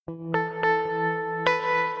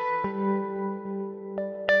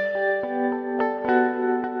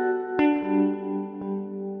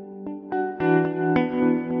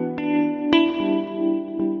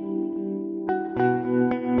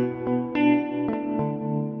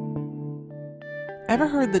Ever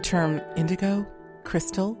heard the term indigo,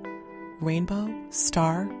 crystal, rainbow,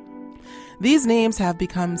 star? These names have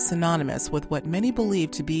become synonymous with what many believe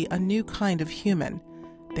to be a new kind of human.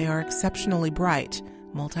 They are exceptionally bright,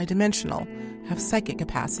 multidimensional, have psychic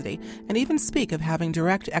capacity, and even speak of having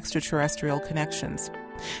direct extraterrestrial connections.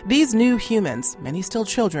 These new humans, many still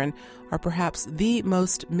children, are perhaps the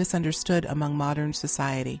most misunderstood among modern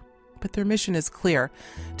society. But their mission is clear: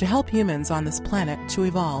 to help humans on this planet to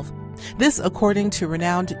evolve. This, according to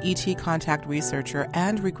renowned ET contact researcher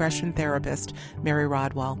and regression therapist Mary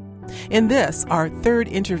Rodwell. In this, our third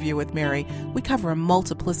interview with Mary, we cover a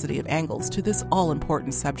multiplicity of angles to this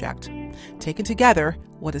all-important subject. Taken together,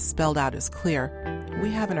 what is spelled out is clear. We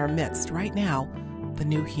have in our midst right now the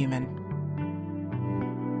new human.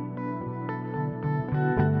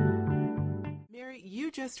 You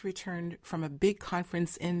just returned from a big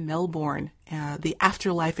conference in Melbourne, the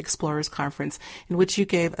Afterlife Explorers Conference, in which you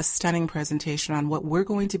gave a stunning presentation on what we're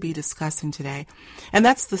going to be discussing today. And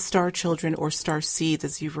that's the Star Children, or Star Seeds,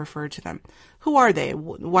 as you've referred to them. Who are they?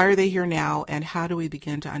 Why are they here now? And how do we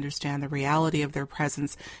begin to understand the reality of their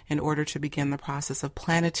presence in order to begin the process of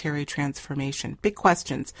planetary transformation? Big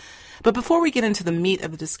questions. But before we get into the meat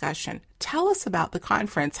of the discussion, tell us about the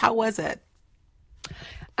conference. How was it?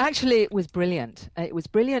 Actually, it was brilliant. It was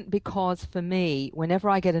brilliant because for me, whenever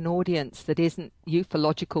I get an audience that isn't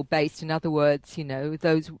ufological based, in other words,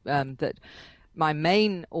 those that my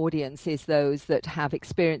main audience is those that have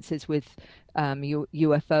experiences with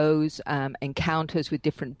UFOs, encounters with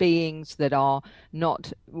different beings that are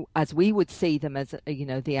not as we would see them as,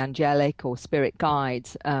 the angelic or spirit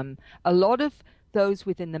guides. A lot of those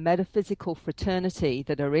within the metaphysical fraternity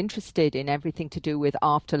that are interested in everything to do with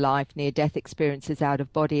afterlife, near-death experiences,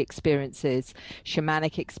 out-of-body experiences,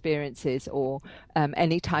 shamanic experiences, or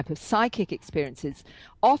any type of psychic experiences,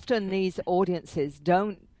 often these audiences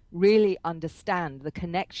don't really understand the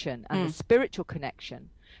connection and the spiritual connection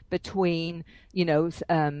between,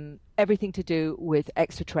 everything to do with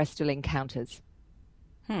extraterrestrial encounters.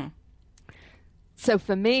 So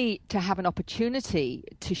for me to have an opportunity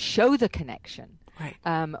to show the connection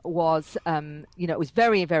was, it was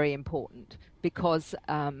very, very important because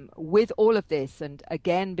with all of this, and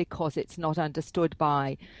again, because it's not understood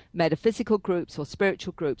by metaphysical groups or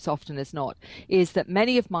spiritual groups often as not, is that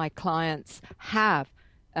many of my clients have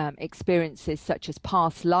experiences such as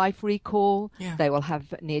past life recall. They will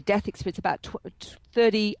have near-death experience. About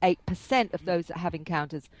 38% of those that have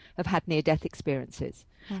encounters have had near-death experiences.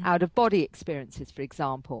 Out-of-body experiences, for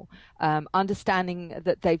example, understanding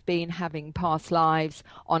that they've been having past lives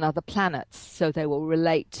on other planets, so they will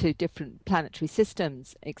relate to different planetary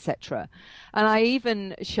systems, etc. And I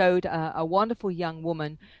even showed a wonderful young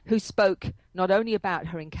woman who spoke not only about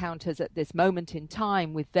her encounters at this moment in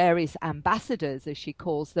time with various ambassadors, as she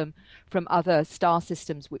calls them, from other star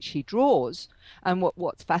systems which she draws. And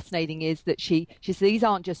what's fascinating is that she says these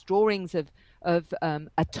aren't just drawings of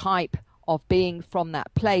a type of being from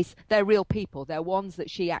that place. They're real people. They're ones that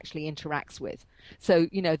she actually interacts with. So,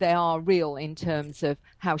 they are real in terms of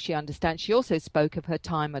how she understands. She also spoke of her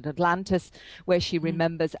time at Atlantis, where she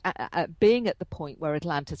remembers being at the point where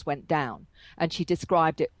Atlantis went down. And she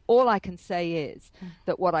described it. All I can say is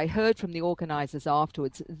that what I heard from the organizers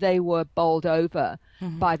afterwards, they were bowled over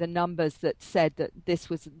by the numbers that said that this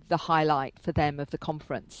was the highlight for them of the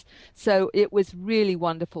conference. So it was really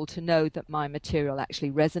wonderful to know that my material actually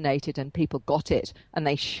resonated and people got it, and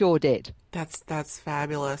they sure did. That's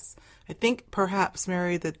fabulous. I think perhaps,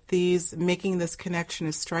 Mary, that making this connection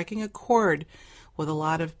is striking a chord with a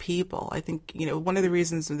lot of people. I think, one of the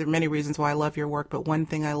reasons, there are many reasons why I love your work, but one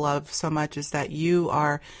thing I love so much is that you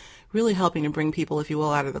are really helping to bring people, if you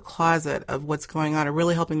will, out of the closet of what's going on, or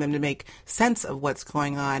really helping them to make sense of what's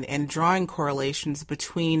going on and drawing correlations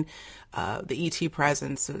between the ET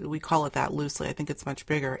presence. We call it that loosely. I think it's much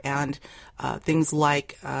bigger. And things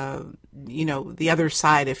like, the other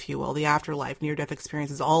side, if you will, the afterlife, near-death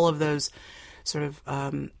experiences, all of those sort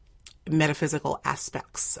of metaphysical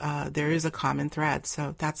aspects. There is a common thread.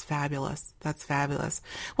 So that's fabulous. That's fabulous.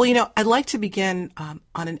 Well, I'd like to begin on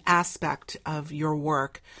an aspect of your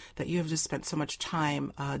work that you have just spent so much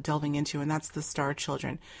time delving into, and that's the Star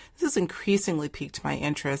Children. This has increasingly piqued my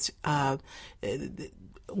interest.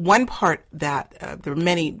 One part that there are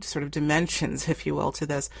many sort of dimensions, if you will, to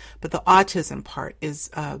this, but the autism part is,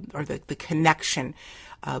 or the connection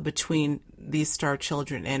between these star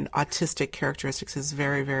children and autistic characteristics is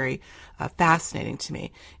very, very fascinating to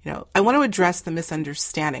me. I want to address the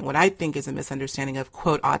misunderstanding, what I think is a misunderstanding of,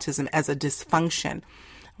 quote, autism as a dysfunction.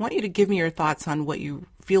 I I want you to give me your thoughts on what you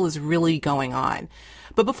feel is really going on.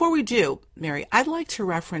 But before we do, Mary, I'd like to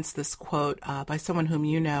reference this quote by someone whom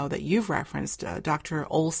you know that you've referenced, Dr.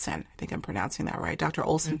 Olson. I think I'm pronouncing that right. Dr.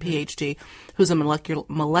 Olson, PhD, who's a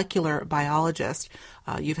molecular biologist.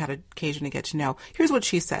 You've had occasion to get to know. Here's what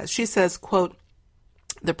she says. She says, quote,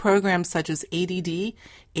 the programs such as ADD,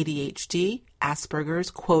 ADHD, Asperger's,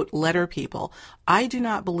 quote, letter people, I do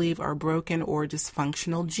not believe are broken or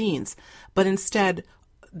dysfunctional genes, but instead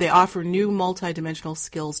they offer new multidimensional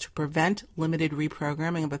skills to prevent limited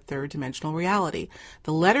reprogramming of a third-dimensional reality.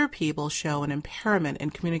 The letter people show an impairment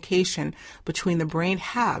in communication between the brain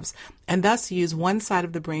halves and thus use one side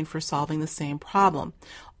of the brain for solving the same problem.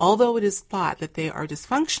 Although it is thought that they are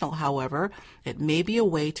dysfunctional, however, it may be a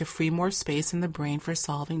way to free more space in the brain for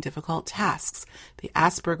solving difficult tasks. The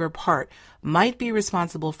Asperger part might be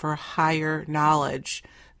responsible for higher knowledge,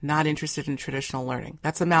 not interested in traditional learning.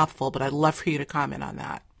 That's a mouthful, but I'd love for you to comment on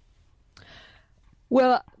that.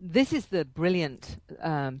 Well, this is the brilliant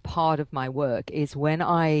part of my work, is when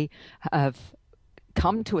I have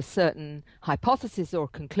come to a certain hypothesis or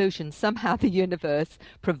conclusion, somehow the universe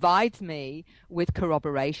provides me with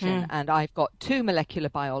corroboration. And I've got two molecular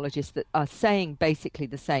biologists that are saying basically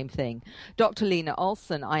the same thing. Dr. Lena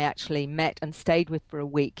Olson, I actually met and stayed with for a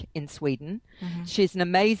week in Sweden. She's an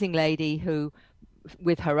amazing lady who,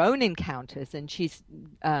 with her own encounters, and she's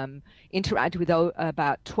interacted with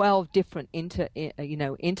about 12 different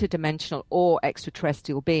interdimensional or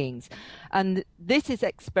extraterrestrial beings. And this is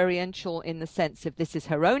experiential in the sense of this is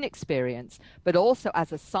her own experience, but also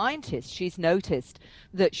as a scientist, she's noticed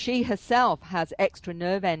that she herself has extra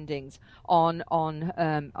nerve endings on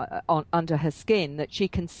under her skin, that she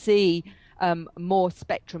can see more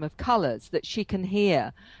spectrum of colors, that she can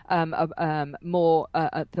hear more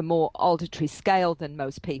at the more auditory scale than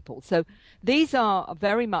most people. So these are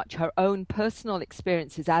very much her own personal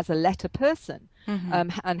experiences as a letter person,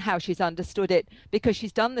 and how she's understood it, because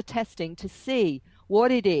she's done the testing to see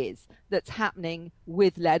what it is that's happening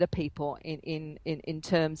with letter people in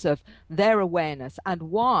terms of their awareness, and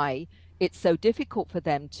why it's so difficult for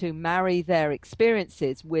them to marry their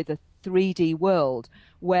experiences with a 3D world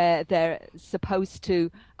where they're supposed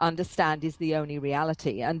to understand is the only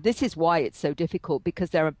reality. And this is why it's so difficult,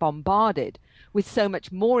 because they're bombarded with so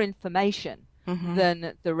much more information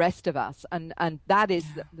than the rest of us, and that is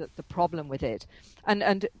the problem with it.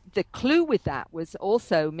 And the clue with that was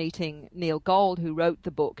also meeting Neil Gold, who wrote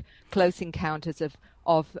the book Close Encounters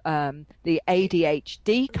of the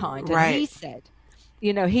ADHD kind. And he said,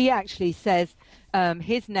 he actually says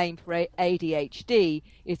his name for ADHD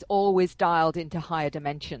is always dialed into higher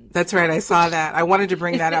dimensions. That's right. I saw that. I wanted to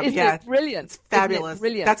bring that up. Isn't it brilliant? It's fabulous.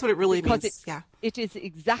 Brilliant? That's what it really means. It is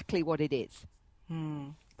exactly what it is.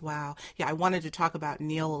 Wow. Yeah, I wanted to talk about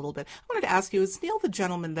Neil a little bit. I wanted to ask you, is Neil the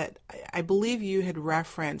gentleman that I believe you had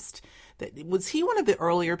referenced? Was he one of the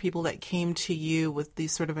earlier people that came to you with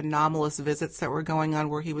these sort of anomalous visits that were going on,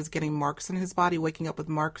 where he was getting marks in his body, waking up with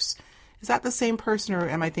marks? Is that the same person, or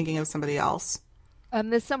am I thinking of somebody else?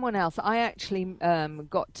 There's someone else. I actually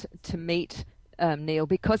got to meet Neil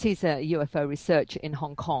because he's a UFO researcher in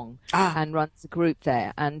Hong Kong and runs a group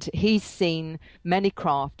there. And he's seen many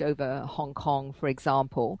craft over Hong Kong, for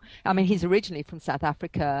example. I mean, he's originally from South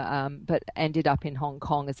Africa, but ended up in Hong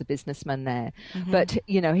Kong as a businessman there. But,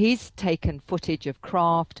 he's taken footage of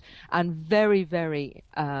craft and very, very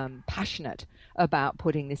passionate about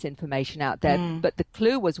putting this information out there. But the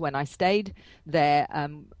clue was when I stayed there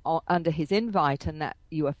under his invite and that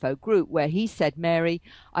UFO group, where he said, Mary,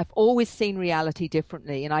 I've always seen reality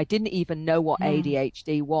differently, and I didn't even know what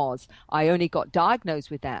ADHD was. I only got diagnosed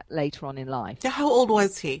with that later on in life. Yeah, how old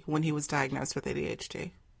was he when he was diagnosed with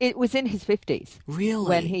ADHD? It was in his 50s. Really?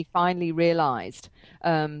 When he finally realized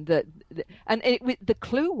that. And the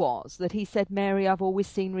clue was that he said, Mary, I've always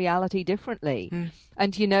seen reality differently.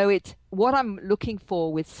 And, it's what I'm looking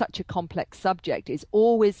for with such a complex subject is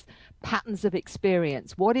always patterns of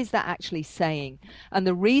experience. What is that actually saying? And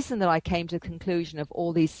the reason that I came to the conclusion of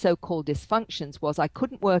all these so-called dysfunctions was I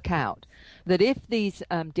couldn't work out that if these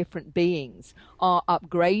different beings are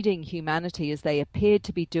upgrading humanity as they appeared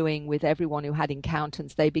to be doing with everyone who had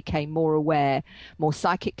encounters, they became more aware, more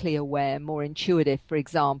psychically aware, more intuitive, for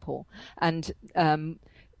example. And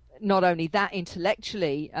not only that,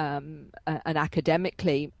 intellectually and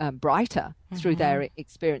academically brighter through their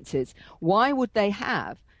experiences. Why would they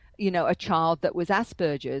have a child that was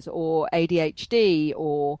Asperger's or ADHD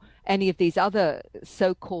or any of these other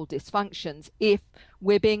so-called dysfunctions if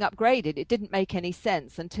we're being upgraded? It didn't make any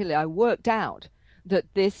sense until I worked out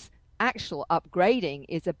that this actual upgrading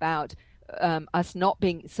is about us not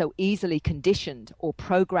being so easily conditioned or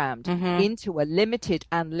programmed into a limited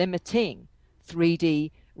and limiting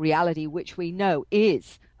 3D reality, which we know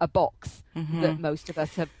is a box that most of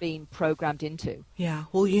us have been programmed into. Yeah.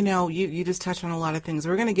 Well, you just touched on a lot of things.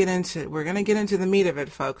 We're going to get into the meat of it,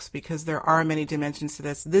 folks, because there are many dimensions to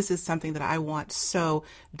this. This is something that I want so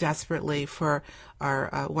desperately for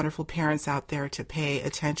our wonderful parents out there to pay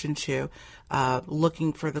attention to,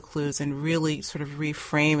 looking for the clues and really sort of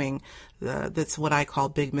reframing that's what I call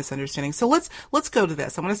big misunderstanding. So let's go to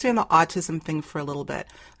this. I want to stay on the autism thing for a little bit.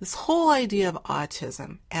 This whole idea of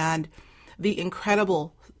autism and the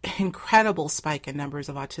incredible spike in numbers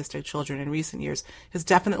of autistic children in recent years has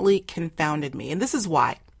definitely confounded me. And this is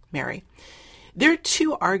why, Mary. There are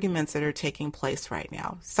two arguments that are taking place right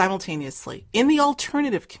now simultaneously in the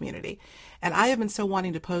alternative community. And I have been so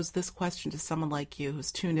wanting to pose this question to someone like you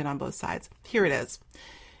who's tuned in on both sides. Here it is.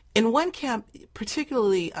 In one camp,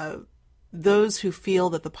 particularly those who feel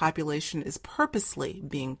that the population is purposely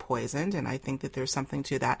being poisoned, and I think that there's something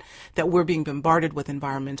to that we're being bombarded with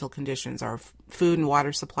environmental conditions, our food and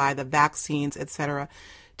water supply, the vaccines, etc.,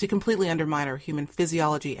 to completely undermine our human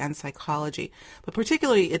physiology and psychology. But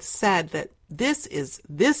particularly, it's said that this is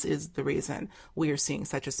the reason we are seeing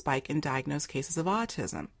such a spike in diagnosed cases of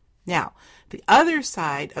autism. Now, the other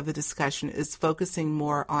side of the discussion is focusing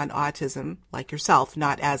more on autism, like yourself,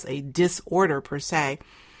 not as a disorder per se,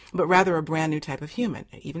 but rather a brand new type of human,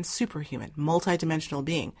 even superhuman, multidimensional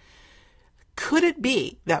being. Could it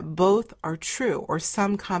be that both are true or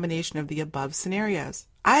some combination of the above scenarios?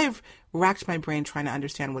 I've racked my brain trying to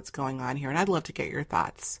understand what's going on here, and I'd love to get your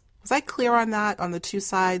thoughts. Was I clear on that, on the two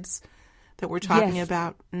sides that we're talking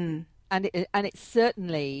about? And it's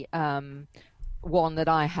certainly one that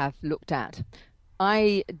I have looked at.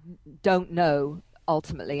 I don't know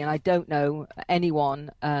ultimately, and I don't know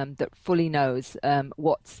anyone that fully knows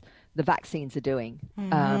what the vaccines are doing.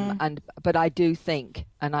 But I do think,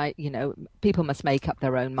 and people must make up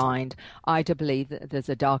their own mind. I do believe that there's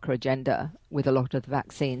a darker agenda with a lot of the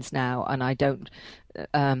vaccines now, and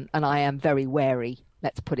I am very wary,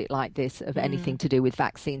 let's put it like this, of anything to do with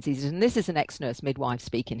vaccines. And this is an ex-nurse midwife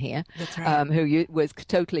speaking here, that's right. Who was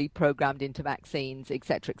totally programmed into vaccines, et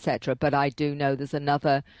cetera, but I do know there's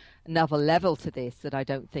another level to this that I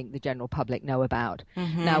don't think the general public know about.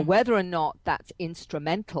 Now, whether or not that's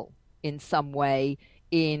instrumental in some way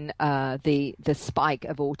in the spike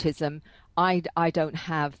of autism, I don't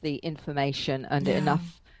have the information and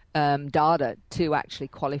enough data to actually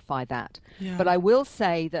qualify that. But I will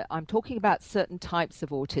say that I'm talking about certain types of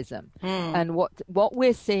autism. And what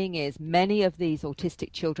we're seeing is many of these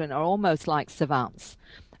autistic children are almost like savants.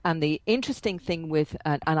 And the interesting thing with,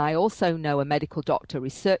 and I also know a medical doctor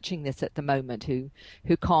researching this at the moment who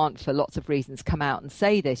can't, for lots of reasons, come out and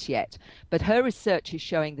say this yet, but her research is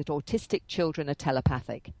showing that autistic children are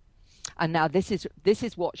telepathic. And now this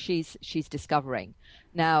is what she's discovering.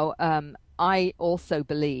 Now, I also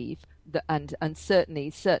believe that, and certainly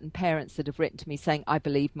certain parents that have written to me saying, I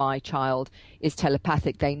believe my child is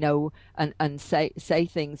telepathic. They know and say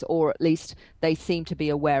things, or at least they seem to be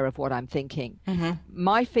aware of what I'm thinking.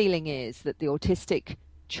 My feeling is that the autistic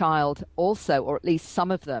child also, or at least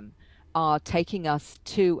some of them, are taking us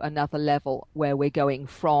to another level where we're going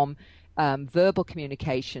from verbal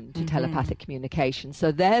communication to telepathic communication.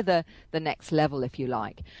 So they're the next level, if you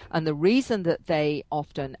like. And the reason that they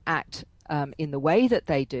often act in the way that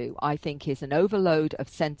they do, I think, is an overload of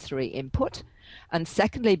sensory input. And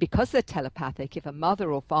secondly, because they're telepathic, if a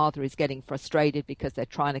mother or father is getting frustrated because they're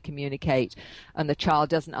trying to communicate and the child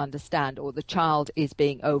doesn't understand, or the child is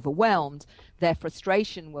being overwhelmed, their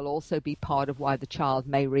frustration will also be part of why the child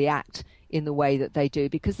may react in the way that they do,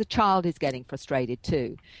 because the child is getting frustrated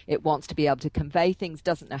too. It wants to be able to convey things,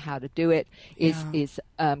 doesn't know how to do it, is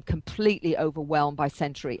completely overwhelmed by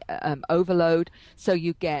sensory overload. So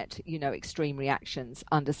you get, extreme reactions,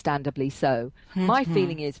 understandably so. My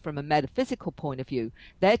feeling is, from a metaphysical point of view,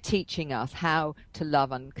 they're teaching us how to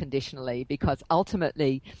love unconditionally, because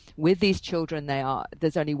ultimately with these children,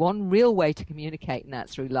 there's only one real way to communicate, and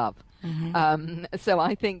that's through love. So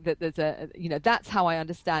I think that there's that's how I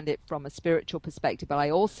understand it from a spiritual perspective. But I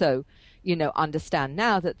also, understand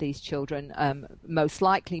now that these children, most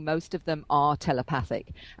likely, most of them are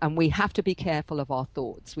telepathic, and we have to be careful of our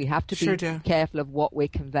thoughts. We have to be careful of what we're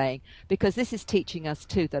conveying, because this is teaching us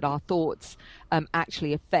too that our thoughts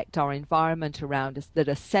actually affect our environment around us, that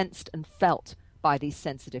are sensed and felt by these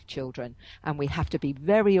sensitive children, and we have to be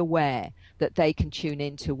very aware that they can tune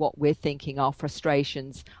into what we're thinking, our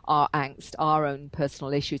frustrations, our angst, our own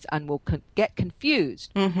personal issues, and will get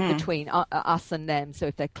confused between us and them. So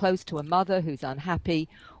if they're close to a mother who's unhappy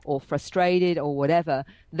or frustrated or whatever,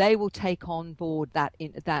 they will take on board that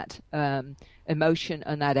emotion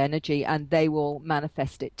and that energy, and they will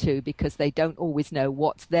manifest it too, because they don't always know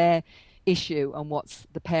what's their issue and what's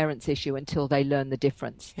the parent's issue until they learn the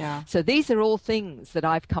difference. Yeah. So these are all things that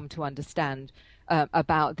I've come to understand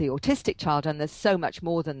about the autistic child, and there's so much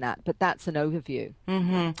more than that, but that's an overview.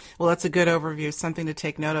 Well, that's a good overview, something to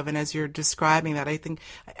take note of. And as you're describing that, I think,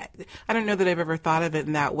 I don't know that I've ever thought of it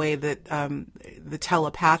in that way, that the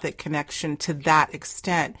telepathic connection to that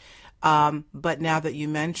extent. But now that you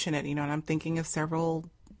mention it, and I'm thinking of several,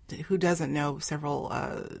 who doesn't know several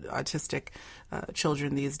autistic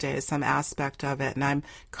children these days, some aspect of it, and I'm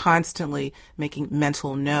constantly making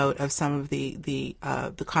mental note of some of the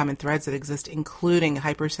common threads that exist, including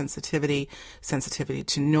hypersensitivity, sensitivity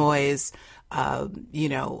to noise,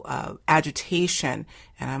 agitation,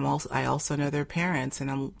 and I also know their parents, and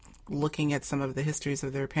I'm looking at some of the histories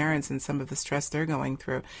of their parents and some of the stress they're going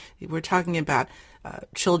through. We're talking about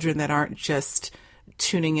children that aren't just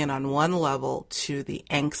tuning in on one level to the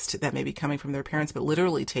angst that may be coming from their parents, but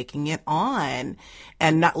literally taking it on,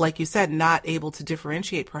 and not, like you said, not able to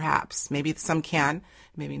differentiate perhaps. Maybe some can,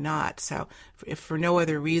 maybe not. So if for no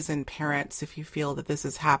other reason, parents, if you feel that this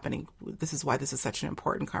is happening, this is why this is such an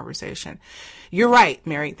important conversation. You're right,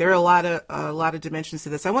 Mary. There are a lot of dimensions to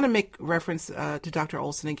this. I want to make reference to Dr.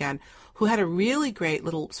 Olson again, who had a really great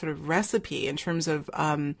little sort of recipe in terms of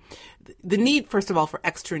the need, first of all, for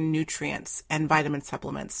extra nutrients and vitamin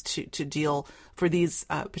supplements to deal, for these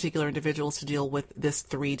particular individuals to deal with this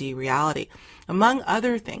 3D reality. Among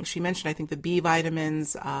other things, she mentioned, I think, the B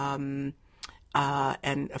vitamins and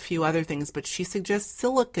a few other things, but she suggests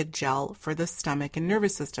silica gel for the stomach and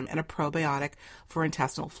nervous system and a probiotic for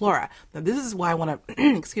intestinal flora. Now, this is why I want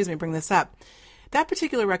to, bring this up. That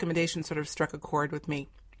particular recommendation sort of struck a chord with me,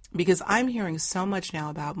 because I'm hearing so much now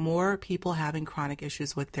about more people having chronic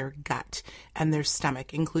issues with their gut and their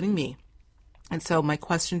stomach, including me. And so my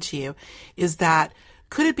question to you is that,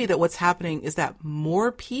 could it be that what's happening is that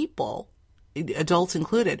more people, adults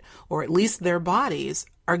included, or at least their bodies,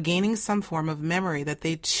 are gaining some form of memory that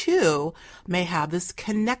they too may have this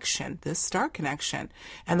connection, this star connection,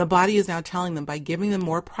 and the body is now telling them by giving them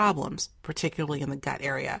more problems, particularly in the gut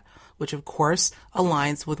area, which of course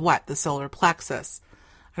aligns with what? The solar plexus.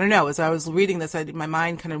 I don't know, as I was reading this, my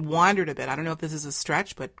mind kind of wandered a bit. I don't know if this is a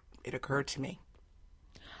stretch, but it occurred to me.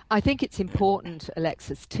 I think it's important,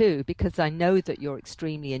 Alexis, too, because I know that you're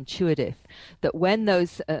extremely intuitive, that when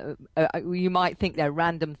those, you might think they're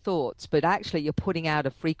random thoughts, but actually you're putting out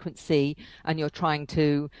a frequency and you're trying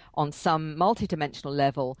to, on some multidimensional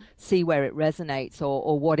level, see where it resonates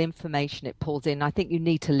or what information it pulls in. I think you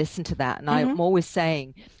need to listen to that. And I'm always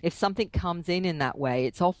saying, if something comes in that way,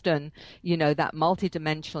 it's often, that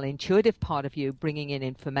multidimensional intuitive part of you bringing in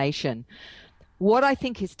information. What I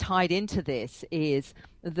think is tied into this is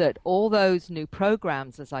that all those new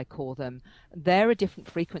programs, as I call them, they're a different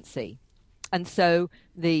frequency. And so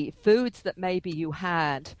the foods that maybe you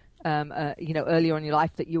had earlier in your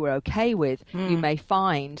life that you were okay with, you may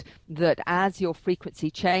find that as your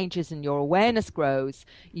frequency changes and your awareness grows,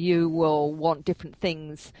 you will want different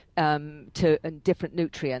things and different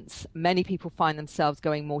nutrients. Many people find themselves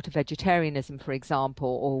going more to vegetarianism, for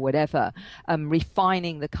example, or whatever,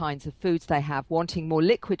 refining the kinds of foods they have, wanting more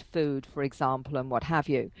liquid food, for example, and what have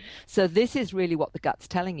you. So this is really what the gut's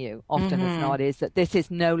telling you, often as not, is that this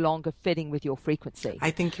is no longer fitting with your frequency.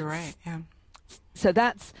 I think you're right, yeah. So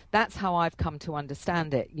that's how I've come to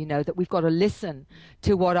understand it, that we've got to listen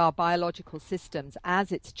to what our biological systems,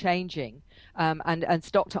 as it's changing. And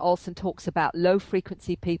Dr. Olson talks about low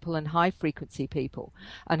frequency people and high frequency people,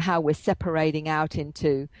 and how we're separating out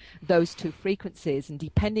into those two frequencies. And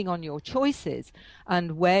depending on your choices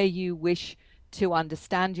and where you wish to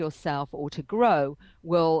understand yourself or to grow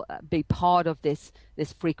will be part of this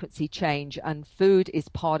frequency change, and food is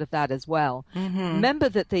part of that as well. Remember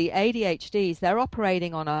that the ADHDs, they're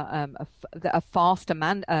operating on a faster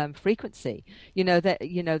frequency.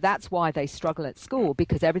 That's why they struggle at school,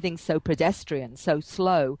 because everything's so pedestrian, so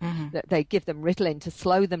slow, that they give them Ritalin to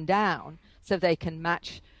slow them down so they can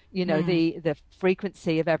match the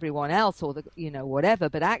frequency of everyone else, or whatever.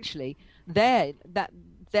 But actually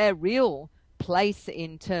their real place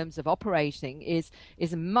in terms of operating is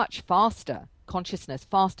much faster consciousness,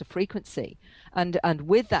 faster frequency. And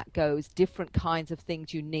with that goes different kinds of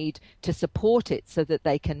things you need to support it so that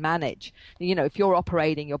they can manage. You know, if you're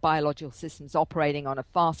operating, your biological system's operating on a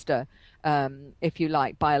faster, if you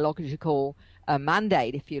like, biological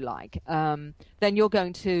mandate, if you like, then you're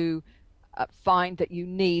going to find that you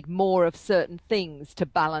need more of certain things to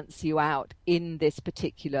balance you out in this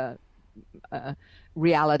particular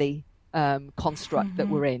reality construct that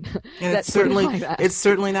we're in. And it's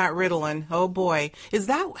certainly not Ritalin. Oh boy, is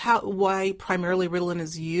that why primarily Ritalin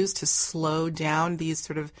is used to slow down these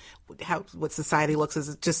sort of what society looks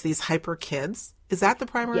as just these hyper kids? Is that the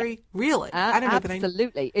primary? Yeah. Really? I don't know.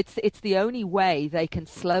 Absolutely, it's the only way they can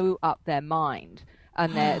slow up their mind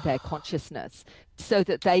and their consciousness, so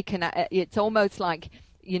that they can. It's almost like,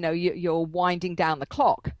 you know, you're winding down the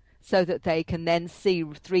clock, so that they can then see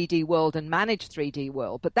 3D world and manage 3D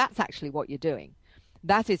world. But that's actually what you're doing.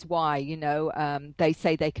 That is why, you know, they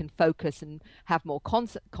say they can focus and have more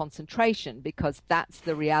concentration, because that's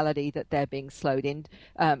the reality that they're being slowed in,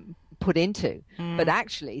 put into. But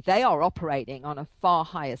actually, they are operating on a far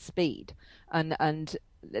higher speed, and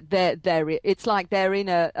it's like they're in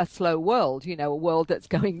a slow world, you know, a world that's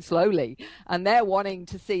going slowly, and they're wanting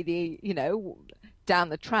to see the, you know, down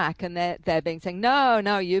the track, and they're being saying,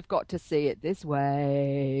 no, you've got to see it this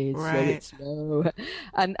way, right. slow.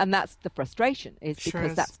 And that's the frustration, is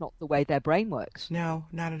because that's not the way their brain works. No,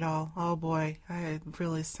 not at all. Oh boy,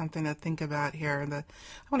 really something to think about here. I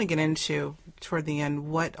want to get into toward the end,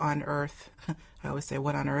 what on earth, I always say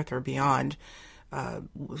what on earth or beyond,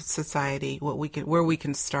 society, where we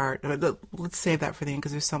can start. Let's save that for the end,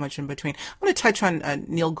 because there's so much in between. I want to touch on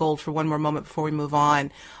Neil Gold for one more moment before we move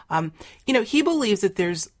on. You know, he believes that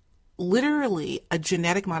there's literally a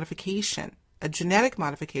genetic modification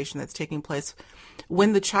that's taking place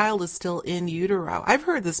when the child is still in utero. I've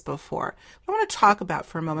heard this before. I want to talk about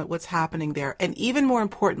for a moment what's happening there, and even more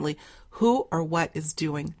importantly, who or what is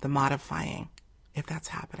doing the modifying, if that's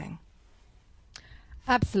happening.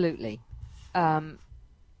 Absolutely.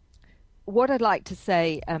 What I'd like to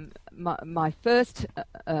say, my first,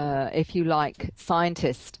 if you like,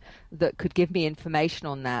 scientist that could give me information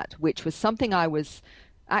on that, which was something I was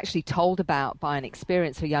actually told about by an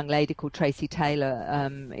experienced young lady called Tracy Taylor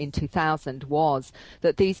in 2000, was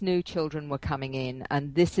that these new children were coming in,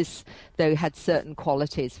 and they had certain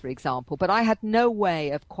qualities, for example, but I had no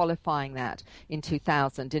way of qualifying that in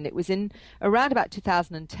 2000. And it was in around about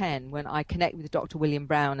 2010 when I connected with Dr. William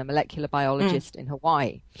Brown, a molecular biologist in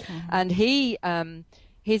Hawaii. And he's an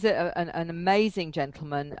amazing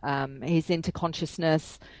gentleman. He's into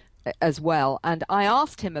consciousness as well, and I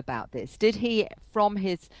asked him about this. Did he, from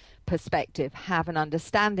his perspective, have an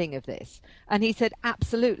understanding of this? And he said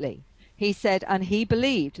absolutely. He said, and he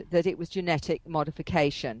believed that it was genetic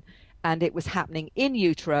modification, and it was happening in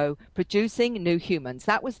utero, producing new humans.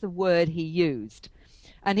 That was the word he used.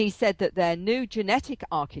 And he said that their new genetic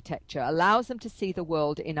architecture allows them to see the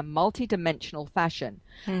world in a multidimensional fashion.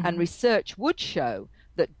 And research would show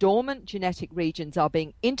that dormant genetic regions are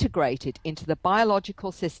being integrated into the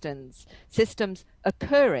biological systems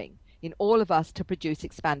occurring in all of us to produce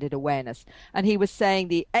expanded awareness. And he was saying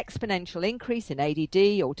the exponential increase in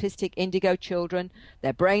ADD, autistic, indigo children,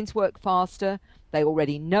 their brains work faster, they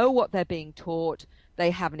already know what they're being taught,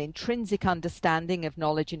 they have an intrinsic understanding of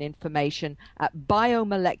knowledge and information at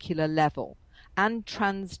biomolecular level, and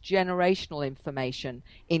transgenerational information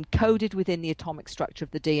encoded within the atomic structure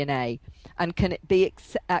of the DNA, and can be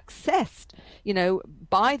accessed, you know,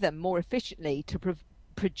 by them more efficiently to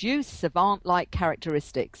produce savant-like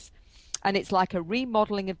characteristics. And it's like a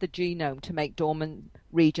remodeling of the genome to make dormant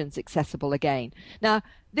regions accessible again. Now,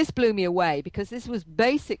 this blew me away, because this was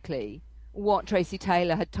basically what Tracy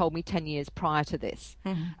Taylor had told me 10 years prior to this.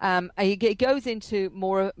 He goes into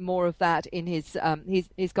more of that in his,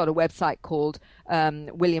 he's got a website called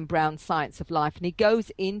William Brown Science of Life, and he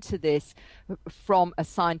goes into this from a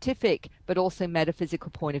scientific but also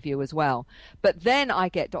metaphysical point of view as well. But then I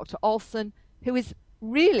get Dr. Olson, who is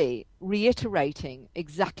really reiterating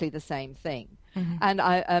exactly the same thing.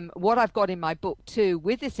 And what I've got in my book too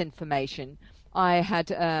with this information, I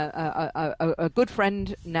had a good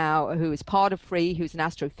friend now who is part of FREE, who's an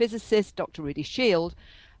astrophysicist, Dr. Rudy Shield,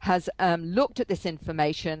 has looked at this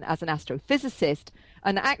information as an astrophysicist,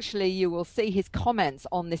 and actually you will see his comments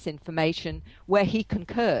on this information where he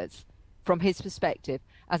concurs from his perspective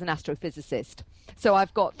as an astrophysicist. So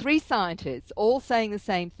I've got 3 scientists all saying the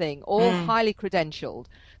same thing, all highly credentialed,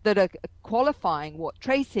 that are qualifying what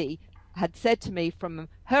Tracy had said to me from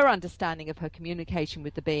her understanding of her communication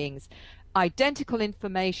with the beings. Identical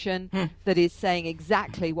information that is saying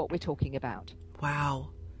exactly what we're talking about. Wow.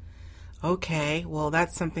 Okay, well,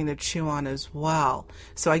 that's something to chew on as well.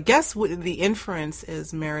 So I guess the inference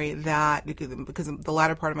is, Mary, that because the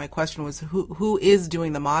latter part of my question was who is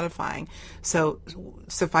doing the modifying. So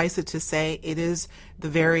suffice it to say, it is the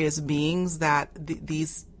various beings that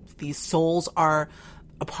these souls are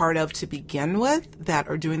a part of to begin with that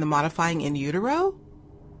are doing the modifying in utero.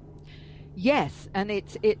 Yes, and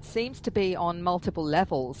it seems to be on multiple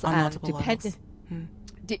levels, on multiple levels.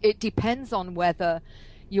 It depends on whether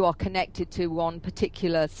you are connected to one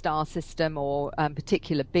particular star system or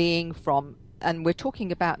particular being from, and we're talking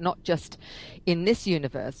about not just in this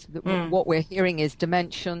universe. What we're hearing is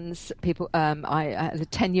dimensions. People, I had a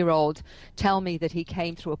 10-year-old tell me that he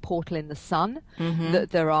came through a portal in the sun,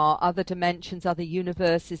 that there are other dimensions, other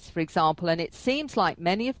universes, for example, and it seems like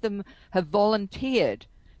many of them have volunteered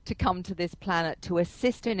to come to this planet to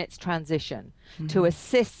assist in its transition, to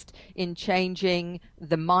assist in changing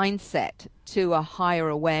the mindset to a higher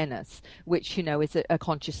awareness, which, is a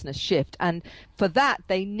consciousness shift. And for that,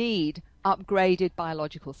 they need upgraded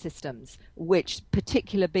biological systems, which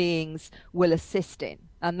particular beings will assist in.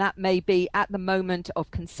 And that may be at the moment of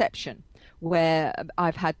conception, where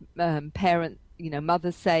I've had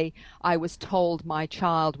mothers say, I was told my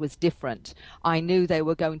child was different. I knew they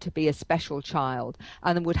were going to be a special child,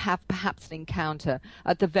 and would have perhaps an encounter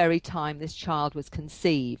at the very time this child was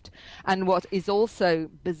conceived. And what is also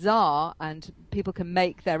bizarre, and people can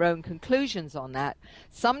make their own conclusions on that,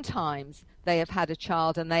 sometimes they have had a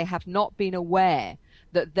child and they have not been aware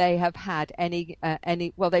that they have had any,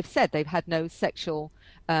 they've said they've had no sexual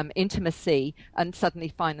intimacy and suddenly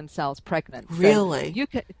find themselves pregnant. Really? So you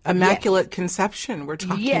can, Immaculate conception we're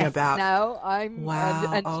talking about. Now I'm,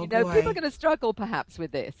 wow. and boy. People are going to struggle perhaps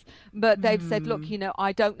with this, but they've said, look,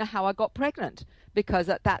 I don't know how I got pregnant, because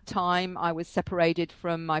at that time I was separated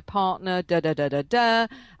from my partner,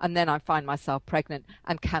 and then I find myself pregnant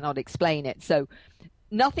and cannot explain it. So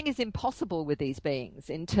nothing is impossible with these beings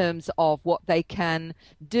in terms of what they can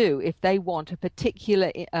do. If they want a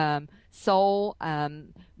particular soul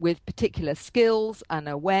with particular skills and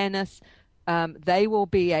awareness, they will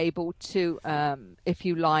be able to, if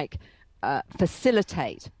you like,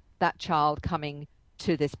 facilitate that child coming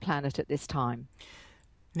to this planet at this time.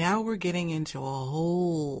 Now we're getting into a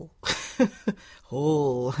whole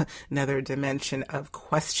another dimension of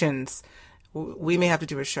questions. We may have to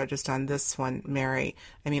do a show just on this one, Mary.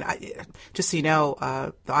 I mean, just so you know,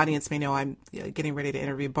 the audience may know I'm getting ready to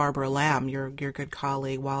interview Barbara Lamb, your good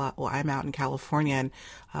colleague, while I'm out in California,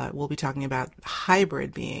 and we'll be talking about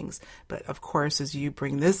hybrid beings. But of course, as you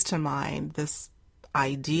bring this to mind, this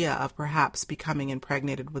idea of perhaps becoming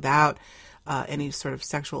impregnated without any sort of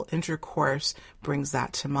sexual intercourse brings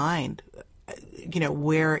that to mind.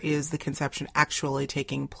 Where is the conception actually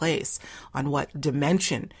taking place? On what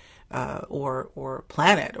dimension? Or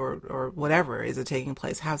planet or whatever is it taking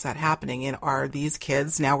place? How's that happening? And are these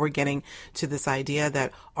kids, now we're getting to this idea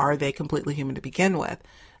that are they completely human to begin with?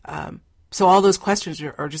 So all those questions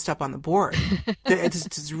are just up on the board.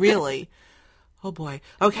 It's really, oh boy.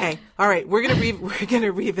 Okay. All right. We're going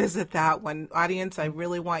to revisit that one. Audience, I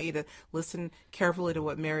really want you to listen carefully to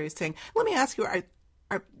what Mary is saying. Let me ask you,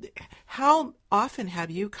 how often have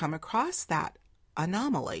you come across that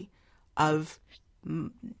anomaly of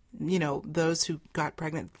those who got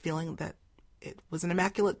pregnant feeling that it was an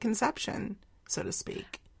immaculate conception, so to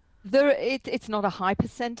speak? It's not a high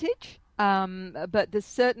percentage, but there's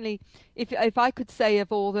certainly, if I could say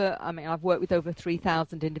of all I've worked with over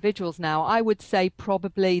 3,000 individuals now, I would say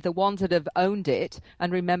probably the ones that have owned it,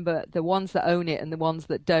 and remember, the ones that own it and the ones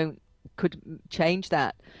that don't could change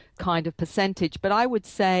that kind of percentage, but I would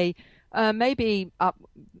say maybe up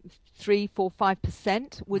 3, 4,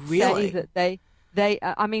 5% would really? say that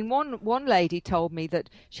one lady told me that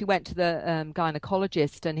she went to the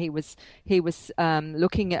gynecologist, and he was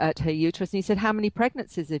looking at her uterus, and he said, how many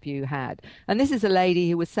pregnancies have you had? And this is a lady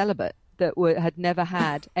who was celibate, that had never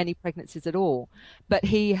had any pregnancies at all, but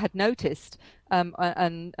he had noticed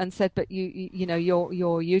and said, but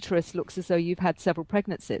your uterus looks as though you've had several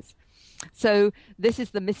pregnancies. So this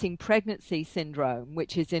is the missing pregnancy syndrome,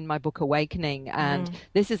 which is in my book Awakening, and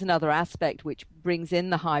this is another aspect which brings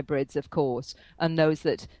in the hybrids, of course, and those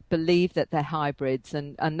that believe that they're hybrids,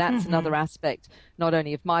 and that's another aspect not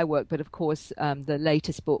only of my work, but of course the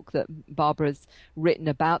latest book that Barbara's written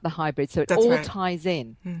about the hybrids. So it ties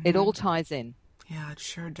in. It all ties in. Yeah, it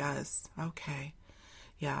sure does. Okay.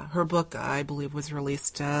 Yeah, her book, I believe, was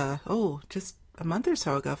released just a month or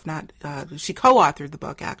so ago, if not, she co-authored the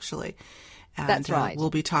book, actually. And, that's right. We'll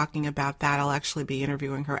be talking about that. I'll actually be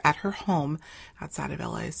interviewing her at her home outside of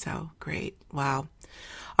LA, so great. Wow.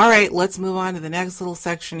 All right, let's move on to the next little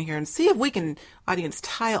section here and see if we can, audience,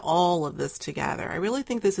 tie all of this together. I really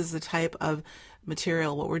think this is the type of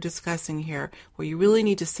material, what we're discussing here, where you really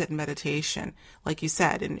need to sit in meditation, like you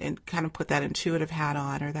said, and kind of put that intuitive hat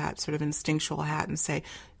on, or that sort of instinctual hat, and say,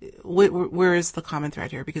 where is the common thread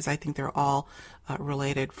here? Because I think they're all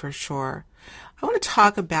related for sure. I want to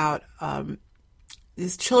talk about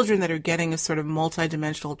these children that are getting a sort of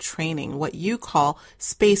multidimensional training, what you call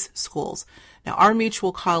space schools. Now, our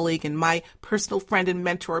mutual colleague and my personal friend and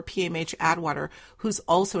mentor, PMH Atwater, who's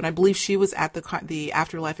also, and I believe she was at the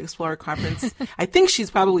Afterlife Explorer conference. I think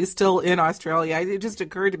she's probably still in Australia. It just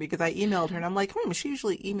occurred to me because I emailed her, and I'm like, she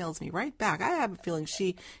usually emails me right back. I have a feeling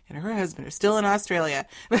she and her husband are still in Australia.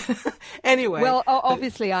 Anyway. Well,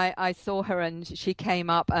 obviously, I saw her, and she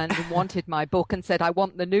came up and wanted my book and said, I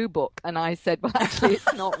want the new book. And I said, well, actually,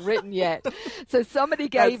 it's not written yet. So somebody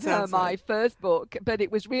gave her my first book, but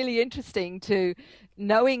it was really interesting to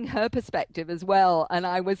knowing her perspective as well, and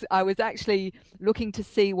I was actually looking to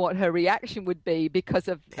see what her reaction would be, because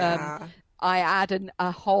of I add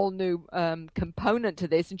a whole new component to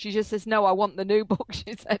this, and she just says, no, I want the new book,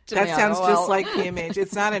 she said to me. That sounds just like PMH.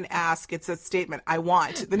 It's not an ask, it's a statement. I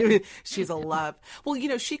want the new. She's a love.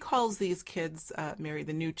 Well, she calls these kids, Mary,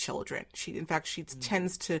 the new children. She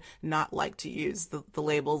tends to not like to use the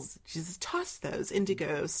labels. She says, toss those,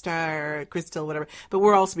 indigo, star, crystal, whatever. But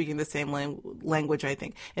we're all speaking the same language, I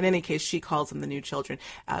think. In any case, she calls them the new children.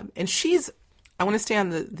 And I want to stay on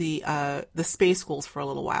the space schools for a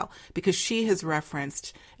little while, because she has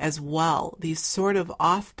referenced as well these sort of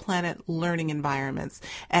off-planet learning environments.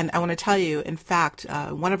 And I want to tell you, in fact,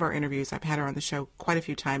 one of our interviews, I've had her on the show quite a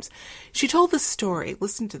few times, she told the story,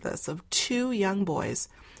 listen to this, of two young boys.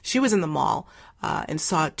 She was in the mall and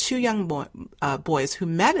saw two young boys who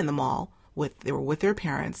met in the mall. They were with their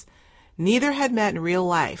parents. Neither had met in real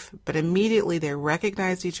life, but immediately they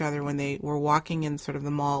recognized each other when they were walking in sort of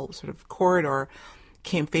the mall sort of corridor,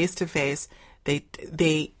 came face to face.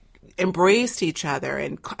 They embraced each other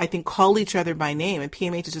and I think called each other by name. And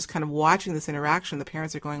PMH is just kind of watching this interaction. The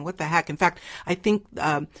parents are going, what the heck? In fact, I think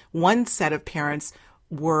one set of parents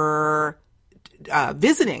were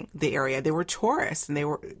visiting the area. They were tourists and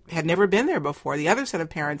had never been there before. The other set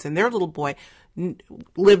of parents and their little boy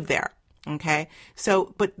lived there. Okay.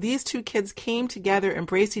 So, but these two kids came together,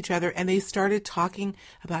 embraced each other, and they started talking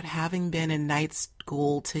about having been in night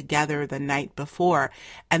school together the night before.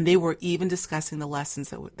 And they were even discussing the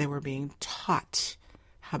lessons that they were being taught.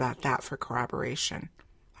 How about that for corroboration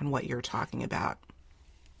on what you're talking about?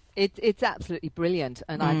 It's absolutely brilliant.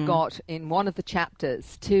 And I've got in one of the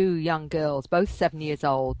chapters two young girls, both 7 years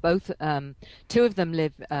old. Both two of them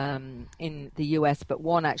live in the US, but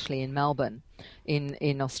one actually in Melbourne,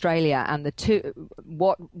 in Australia. And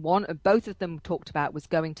both of them talked about was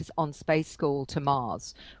going on space school to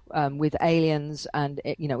Mars with aliens and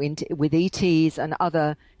with ETs and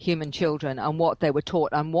other human children, and what they were taught.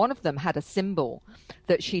 And one of them had a symbol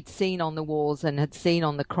that she'd seen on the walls and had seen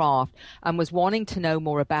on the craft and was wanting to know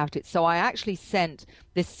more about it. So I actually sent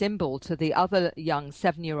this symbol to the other young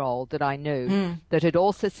 7-year-old that I knew that had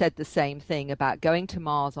also said the same thing about going to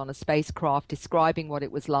Mars on a spacecraft, describing what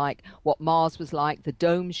it was like, what Mars was like, the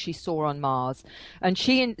domes she saw on Mars. And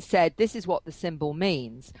she said, this is what the symbol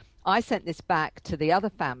means. I sent this back to the other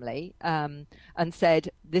family and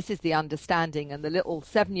said, this is the understanding. And the little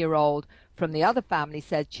 7-year-old from the other family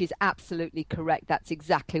said, she's absolutely correct. That's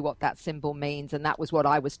exactly what that symbol means. And that was what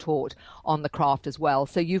I was taught on the craft as well.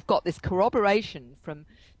 So you've got this corroboration from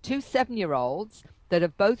two 7-year-olds that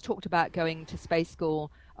have both talked about going to space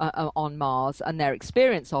school on Mars and their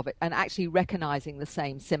experience of it, and actually recognizing the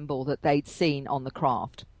same symbol that they'd seen on the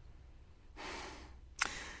craft.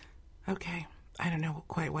 Okay. I don't know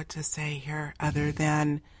quite what to say here other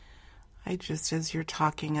than as you're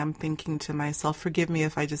talking, I'm thinking to myself, forgive me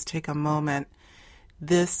if I just take a moment.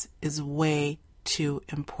 This is way too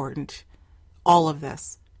important, all of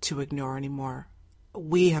this, to ignore anymore.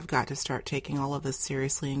 We have got to start taking all of this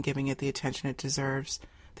seriously and giving it the attention it deserves.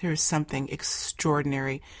 There is something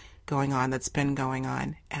extraordinary going on that's been going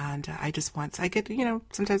on. And sometimes I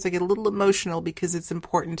get a little emotional because it's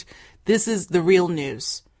important. This is the real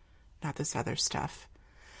news, not this other stuff.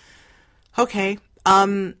 Okay.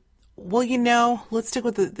 Well, let's stick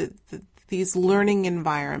with these learning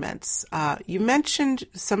environments. You mentioned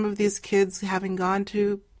some of these kids having gone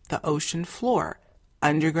to the ocean floor,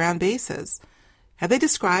 underground bases. Have they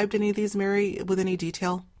described any of these, Mary, with any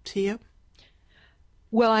detail to you?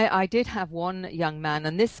 Well, I did have one young man,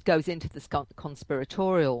 and this goes into the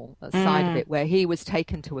conspiratorial side of it, where he was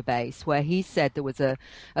taken to a base where he said there was a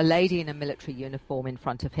lady in a military uniform in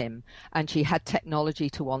front of him, and she had technology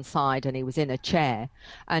to one side, and he was in a chair,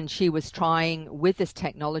 and she was trying with this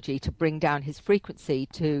technology to bring down his frequency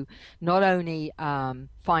to not only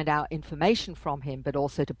find out information from him, but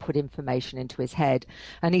also to put information into his head.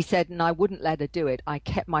 And he said, and I wouldn't let her do it. I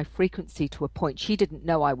kept my frequency to a point. She didn't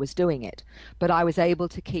know I was doing it, but I was able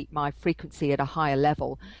to keep my frequency at a higher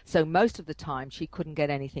level. So most of the time she couldn't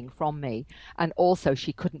get anything from me. And also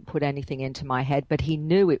she couldn't put anything into my head, but he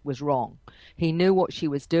knew it was wrong. He knew what she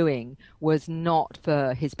was doing was not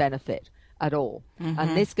for his benefit at all.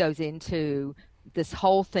 And this goes into this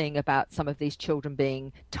whole thing about some of these children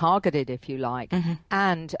being targeted, if you like,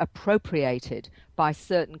 and appropriated by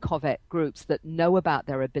certain covert groups that know about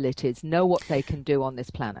their abilities, know what they can do on this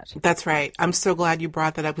planet. That's right. I'm so glad you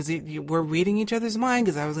brought that up, because we're reading each other's mind,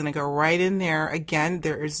 because I was going to go right in there. Again,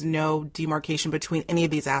 there is no demarcation between any of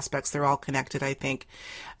these aspects. They're all connected, I think.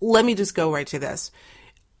 Let me just go right to this.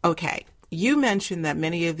 Okay. You mentioned that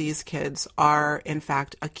many of these kids are, in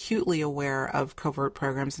fact, acutely aware of covert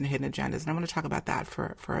programs and hidden agendas. And I want to talk about that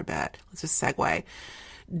for a bit. Let's just segue.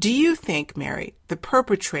 Do you think, Mary, the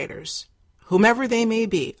perpetrators, whomever they may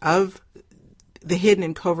be, of the hidden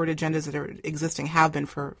and covert agendas that are existing, have been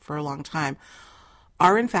for a long time,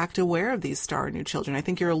 are in fact aware of these star new children? I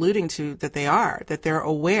think you're alluding to that that they're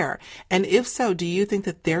aware. And if so, do you think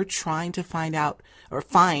that they're trying to find,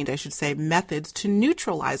 I should say, methods to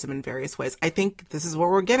neutralize them in various ways? I think this is what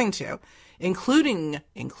we're getting to, including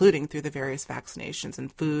through the various vaccinations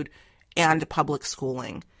and food and public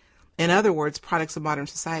schooling. In other words, products of modern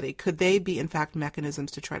society. Could they be, in fact, mechanisms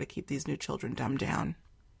to try to keep these new children dumbed down?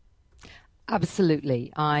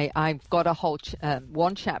 Absolutely. I've got a whole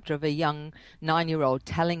one chapter of a young 9-year-old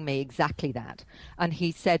telling me exactly that. And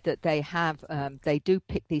he said that they do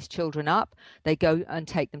pick these children up. They go and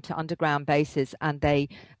take them to underground bases, and they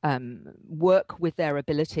work with their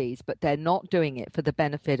abilities, but they're not doing it for the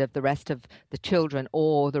benefit of the rest of the children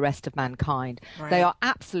or the rest of mankind. Right. They are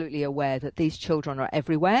absolutely aware that these children are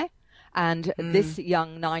everywhere. And this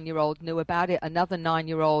young 9-year-old knew about it. Another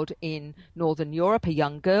 9-year-old in Northern Europe, a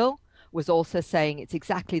young girl, was also saying it's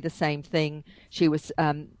exactly the same thing. She was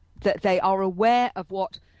that they are aware of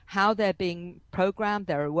how they're being programmed.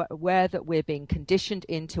 They're aware that we're being conditioned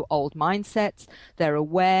into old mindsets. They're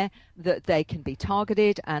aware that they can be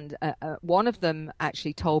targeted. And one of them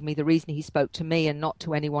actually told me the reason he spoke to me and not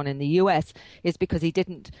to anyone in the US is because he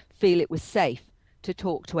didn't feel it was safe to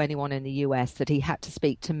talk to anyone in the US, that he had to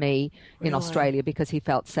speak to me in Australia because he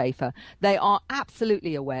felt safer. They are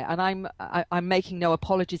absolutely aware, and I'm making no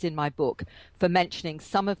apologies in my book for mentioning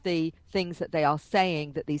some of the things that they are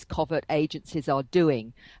saying that these covert agencies are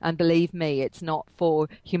doing. And believe me, it's not for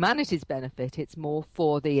humanity's benefit, it's more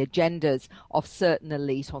for the agendas of certain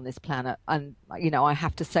elite on this planet. And I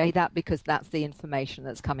have to say that because that's the information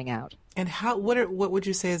that's coming out. And what would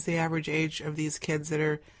you say is the average age of these kids that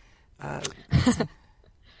are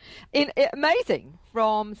amazing,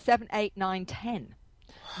 from 7, 8, 9, 10.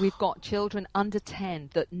 We've got children under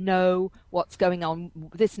 10 that know what's going on.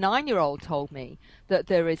 This 9-year-old told me that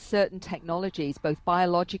there is certain technologies, both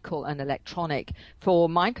biological and electronic, for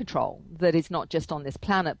mind control that is not just on this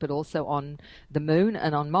planet, but also on the moon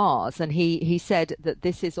and on Mars. And he said that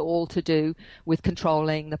this is all to do with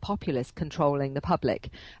controlling the populace, controlling the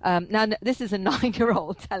public. Now, this is a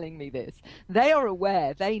 9-year-old telling me this. They are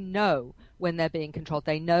aware. They know when they're being controlled.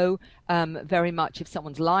 They know very much if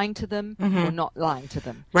someone's lying to them or not lying to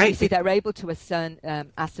them. Right. You see, they're able to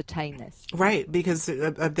ascertain this. Right, because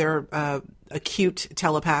of their acute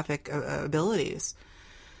telepathic abilities.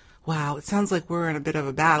 Wow, it sounds like we're in a bit of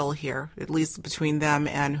a battle here, at least between them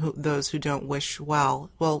and those who don't wish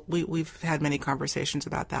well. Well, we've had many conversations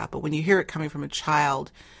about that, but when you hear it coming from a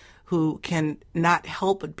child who can not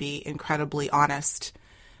help but be incredibly honest,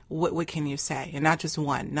 what can you say? And not just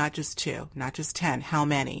one, not just two, not just 10. How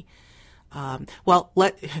many?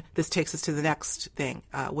 This takes us to the next thing,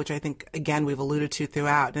 which I think, again, we've alluded to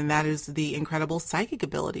throughout, and that is the incredible psychic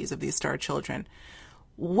abilities of these star children.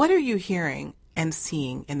 What are you hearing and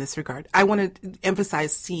seeing in this regard? I want to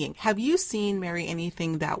emphasize seeing. Have you seen, Mary,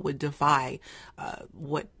 anything that would defy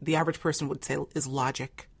what the average person would say is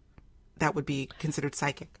logic, that would be considered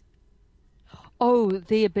psychic? Oh,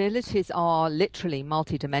 the abilities are literally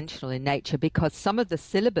multidimensional in nature because some of the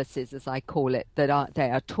syllabuses, as I call it, they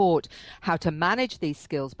are taught how to manage these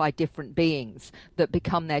skills by different beings that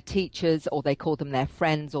become their teachers, or they call them their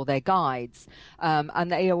friends or their guides.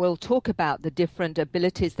 And they will talk about the different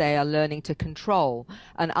abilities they are learning to control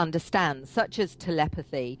and understand, such as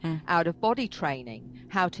telepathy, out-of-body training,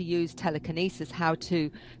 how to use telekinesis, how to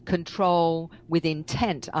control with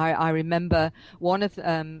intent. I remember one of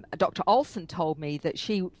Dr. Olson told me that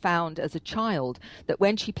she found as a child that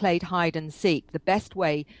when she played hide and seek, the best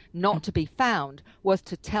way not to be found was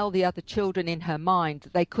to tell the other children in her mind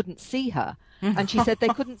that they couldn't see her. And she said they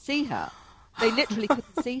couldn't see her. They literally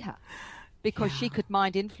couldn't see her because she could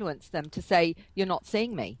mind influence them to say, you're not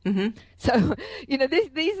seeing me. So,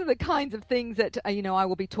 these are the kinds of things that, I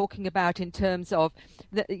will be talking about in terms of,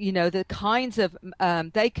 the kinds of,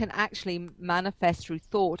 they can actually manifest through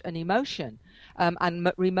thought and emotion.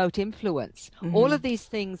 And remote influence. All of these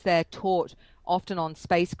things they're taught often on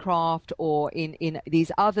spacecraft or in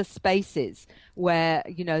these other spaces where,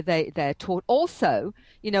 they're taught also,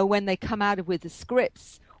 when they come out with the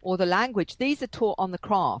scripts or the language, these are taught on the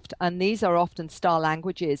craft, and these are often star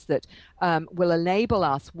languages that will enable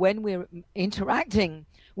us when we're interacting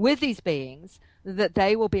with these beings that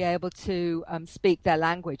they will be able to speak their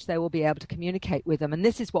language. They will be able to communicate with them. And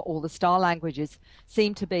this is what all the star languages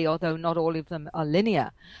seem to be, although not all of them are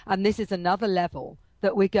linear. And this is another level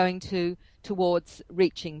that we're going towards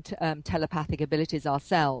reaching telepathic abilities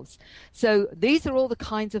ourselves. So these are all the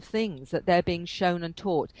kinds of things that they're being shown and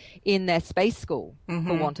taught in their space school,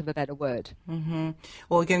 for want of a better word.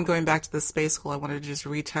 Well, again, going back to the space school, I wanted to just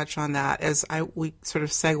retouch on that as we sort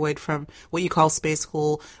of segued from what you call space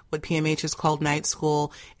school, what PMH is called night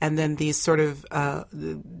school, and then these sort of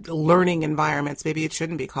learning environments. Maybe it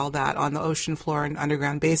shouldn't be called that on the ocean floor and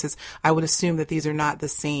underground bases. I would assume that these are not the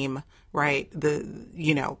same. Right.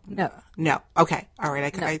 No. Okay. All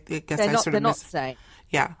right. I guess they're not the same.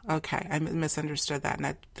 Yeah. Okay. I misunderstood that,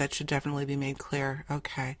 and that should definitely be made clear.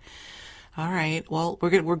 Okay. All right. Well,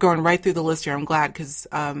 we're going right through the list here. I'm glad because,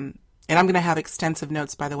 and I'm going to have extensive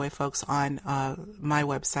notes, by the way, folks, on my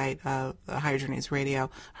website, Higher Journeys Radio,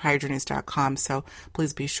 higherjourneys.com. So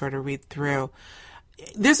please be sure to read through.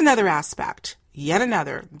 There's another aspect, yet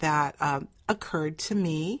another, that occurred to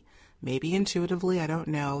me. Maybe intuitively, I don't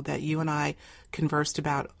know, that you and I conversed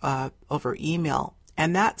about over email.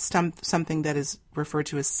 And that's something that is referred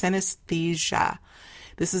to as synesthesia.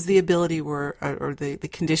 This is the ability where, or the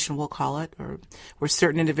condition we'll call it, or where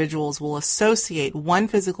certain individuals will associate one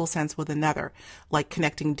physical sense with another, like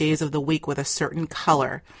connecting days of the week with a certain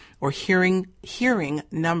color, or hearing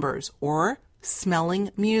numbers, or smelling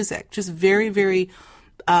music. Just very, very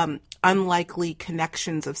unlikely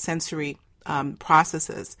connections of sensory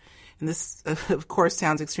processes. And this, of course,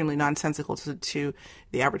 sounds extremely nonsensical to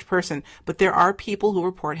the average person, but there are people who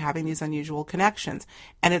report having these unusual connections,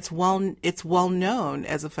 and it's well known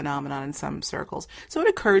as a phenomenon in some circles. So it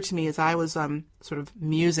occurred to me as I was sort of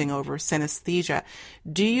musing over synesthesia,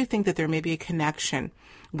 do you think that there may be a connection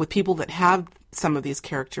with people that have some of these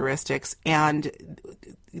characteristics and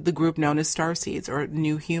the group known as starseeds or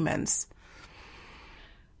new humans?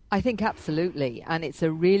 I think absolutely. And it's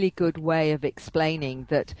a really good way of explaining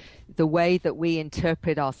that the way that we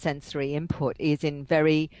interpret our sensory input is in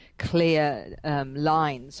very clear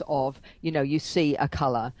lines of, you see a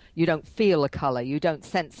color, you don't feel a color, you don't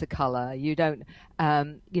sense a color, you don't,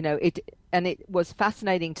 it. And it was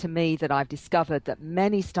fascinating to me that I've discovered that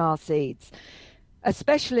many starseeds,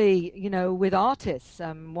 especially, with artists,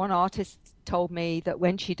 one artist told me that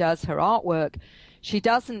when she does her artwork, she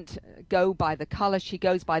doesn't go by the color, she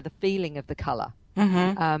goes by the feeling of the color.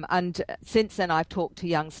 And since then, I've talked to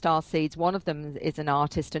young starseeds. One of them is an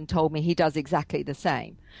artist and told me he does exactly the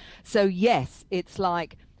same. So yes, it's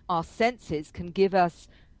like our senses can give us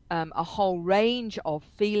a whole range of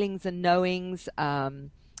feelings and knowings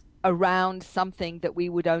around something that we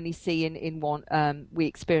would only see in one, we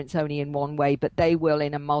experience only in one way, but they will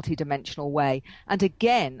in a multidimensional way. And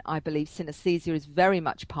again, I believe synesthesia is very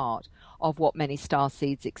much part of what many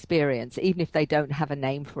starseeds experience, even if they don't have a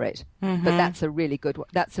name for it. But that's a really good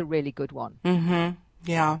one.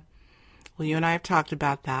 Yeah. Well, you and I have talked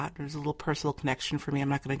about that. There's a little personal connection for me. I'm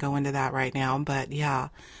not going to go into that right now, but yeah,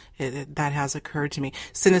 that has occurred to me.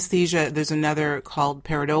 Synesthesia, there's another called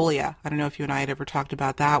pareidolia. I don't know if you and I had ever talked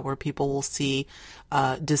about that, where people will see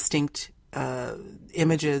distinct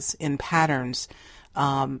images in patterns,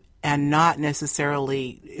 and not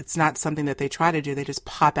necessarily, it's not something that they try to do. They just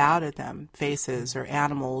pop out at them, faces or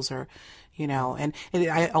animals or, and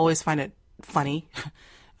I always find it funny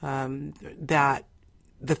that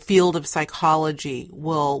the field of psychology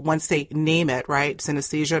will, once they name it, right,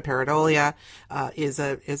 synesthesia, pareidolia,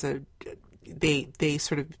 they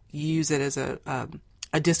sort of use it as a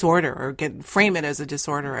disorder, or frame it as a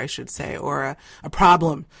disorder, I should say, or a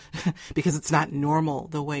problem, because it's not normal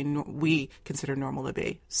the way we consider normal to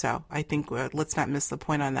be. So I think let's not miss the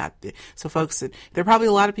point on that. So folks, there are probably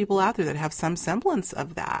a lot of people out there that have some semblance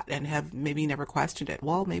of that and have maybe never questioned it.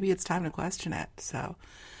 Well, maybe it's time to question it. So,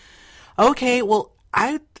 okay, well,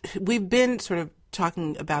 we've been sort of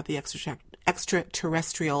talking about the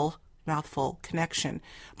extraterrestrial mouthful connection,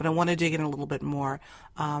 but I want to dig in a little bit more.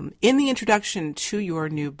 In the introduction to your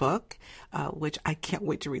new book, which I can't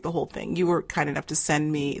wait to read the whole thing, you were kind enough to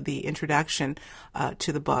send me the introduction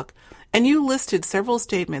to the book, and you listed several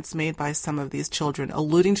statements made by some of these children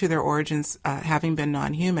alluding to their origins having been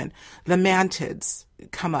non-human. The mantids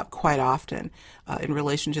come up quite often in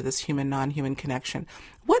relation to this human-non-human connection.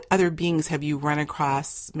 What other beings have you run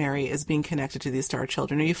across, Mary, as being connected to these star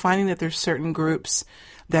children? Are you finding that there's certain groups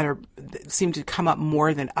that seem to come up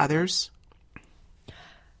more than others?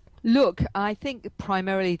 Look, I think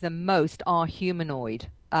primarily the most are humanoid.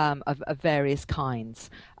 Of various kinds.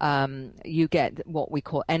 You get what we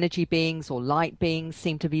call energy beings or light beings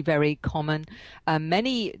seem to be very common.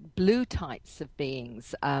 Many blue types of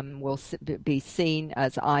beings will be seen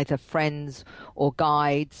as either friends or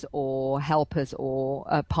guides or helpers or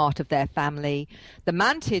part of their family. The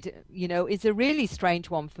mantid, is a really strange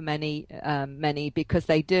one for many because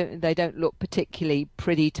they don't look particularly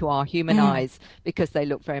pretty to our human eyes, because they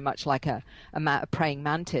look very much like a praying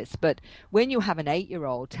mantis. But when you have an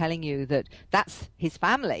 8-year-old telling you that that's his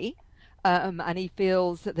family, and he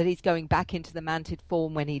feels that he's going back into the mantid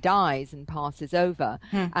form when he dies and passes over,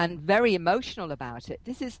 and very emotional about it.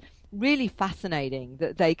 This is really fascinating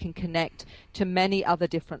that they can connect to many other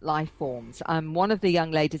different life forms. One of the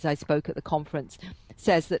young ladies I spoke at the conference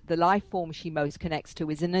says that the life form she most connects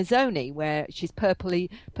to is an Azoni, where she's got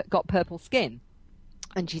purple skin.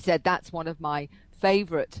 And she said, that's one of my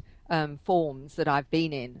favorite forms that I've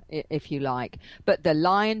been in, if you like. But the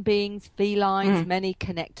lion beings, felines, many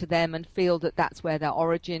connect to them and feel that that's where their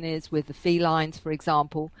origin is, with the felines, for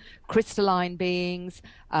example. Crystalline beings,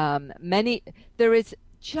 there is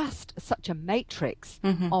just such a matrix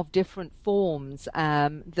of different forms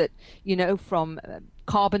that, from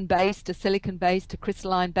carbon-based to silicon-based to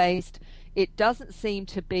crystalline-based, there doesn't seem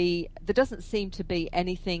to be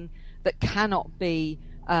anything that cannot be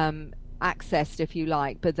accessed, if you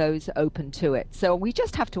like, but those open to it. So we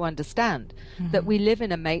just have to understand that we live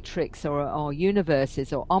in a matrix or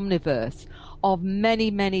universes or omniverse of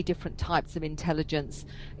many, many different types of intelligence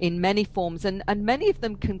in many forms, and many of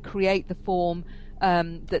them can create the form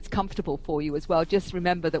that's comfortable for you as well. Just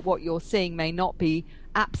remember that what you're seeing may not be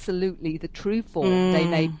absolutely the true form. They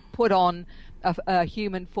may put on a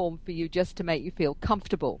human form for you just to make you feel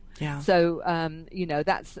comfortable. Yeah. So,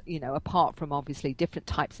 that's, apart from obviously different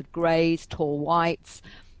types of greys, tall whites,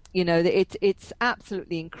 it's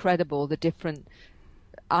absolutely incredible the different.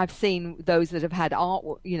 I've seen those that have had art,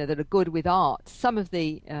 that are good with art. Some of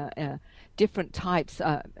the different types,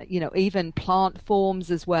 even plant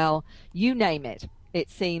forms as well. You name it. It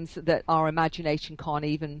seems that our imagination can't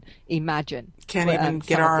even imagine. Can't even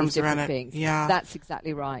get our arms around it. Things. Yeah, that's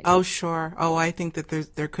exactly right. Oh, sure. Oh, I think that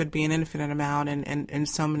there could be an infinite amount and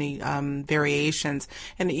so many variations.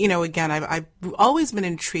 And again, I've always been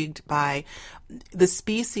intrigued by the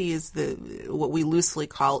species, what we loosely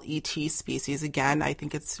call ET species. Again, I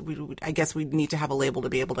think I guess we need to have a label to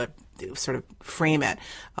be able to sort of frame it.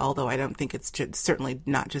 Although I don't think it's certainly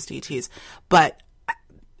not just ETs, but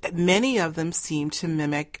many of them seem to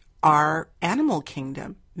mimic our animal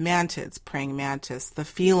kingdom. Mantids, praying mantis, the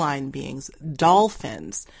feline beings,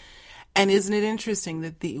 dolphins. And isn't it interesting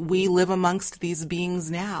that we live amongst these beings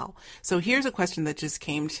now? So here's a question that just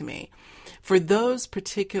came to me. For those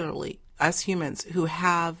particularly, us humans, who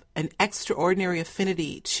have an extraordinary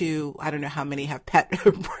affinity to, I don't know how many have pet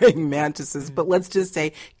praying mantises, but let's just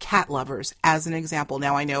say cat lovers as an example.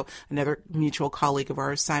 Now I know another mutual colleague of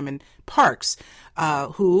ours, Simon Parkes,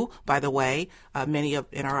 who, by the way, many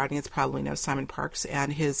in our audience probably know Simon Parkes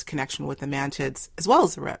and his connection with the mantids as well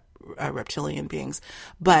as the reptilian beings.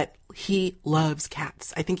 But he loves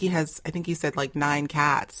cats. I think he said like 9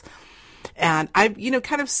 cats. And I've,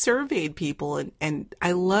 kind of surveyed people and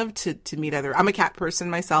I love to meet I'm a cat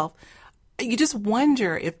person myself. You just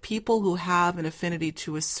wonder if people who have an affinity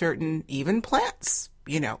to a certain, even plants,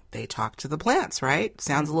 they talk to the plants, right?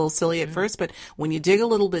 Sounds a little silly at first, but when you dig a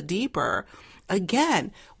little bit deeper,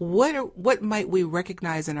 again, what might we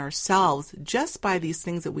recognize in ourselves just by these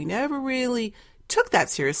things that we never really took that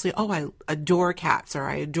seriously? Oh, I adore cats, or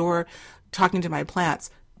I adore talking to my plants,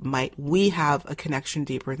 might we have a connection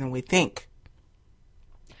deeper than we think?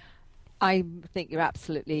 I think you're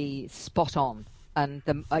absolutely spot on. And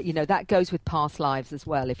that goes with past lives as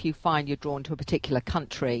well. If you find you're drawn to a particular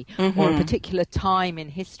country or a particular time in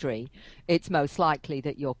history, it's most likely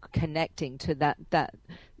that you're connecting to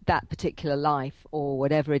that particular life or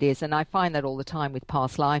whatever it is. And I find that all the time with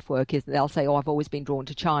past life work is they'll say, I've always been drawn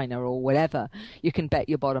to China or whatever. You can bet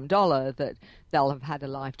your bottom dollar that they'll have had a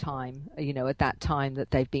lifetime, at that time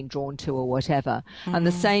that they've been drawn to or whatever. And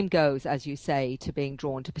the same goes, as you say, to being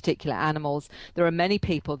drawn to particular animals. There are many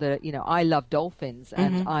people that, I love dolphins,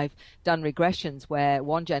 and I've done regressions where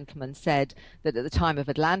one gentleman said that at the time of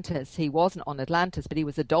Atlantis, he wasn't on Atlantis, but he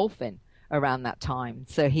was a dolphin around that time.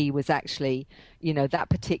 So he was actually, that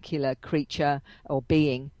particular creature or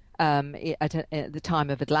being at the time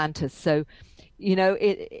of Atlantis. So,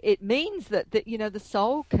 it means that the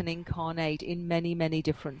soul can incarnate in many, many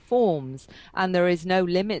different forms, and there is no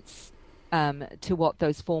limits to what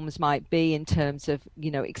those forms might be in terms of,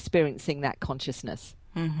 experiencing that consciousness.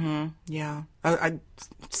 Yeah, I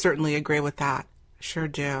certainly agree with that. Sure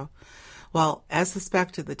do. Well, as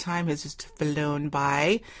suspected, the time has just flown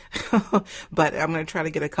by, but I'm going to try to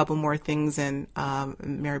get a couple more things in,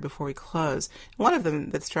 Mary, before we close. One of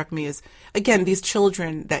them that struck me is, again, these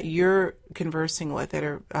children that you're conversing with that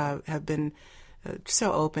are have been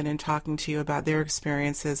so open and talking to you about their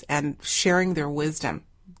experiences and sharing their wisdom,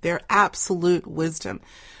 their absolute wisdom.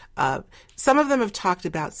 Some of them have talked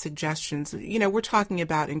about suggestions. We're talking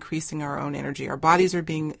about increasing our own energy. Our bodies are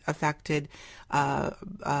being affected.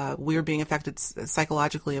 We're being affected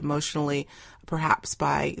psychologically, emotionally, perhaps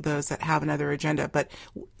by those that have another agenda. But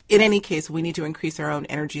in any case, we need to increase our own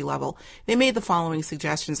energy level. They made the following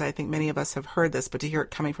suggestions. I think many of us have heard this, but to hear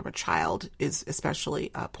it coming from a child is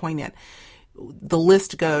especially poignant. The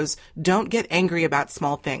list goes, don't get angry about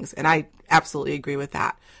small things. And I absolutely agree with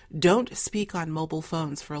that. Don't speak on mobile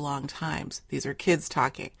phones for long times. These are kids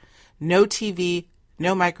talking. No TV,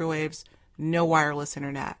 no microwaves, no wireless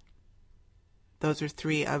internet. Those are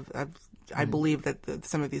three of I believe that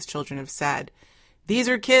some of these children have said. These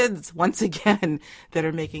are kids, once again, that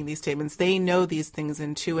are making these statements. They know these things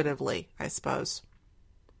intuitively, I suppose.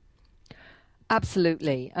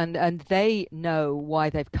 Absolutely, and they know why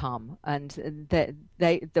they've come, and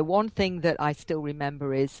the one thing that I still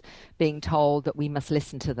remember is being told that we must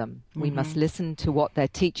listen to them. We must listen to what they're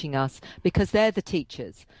teaching us, because they're the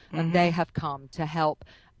teachers, and they have come to help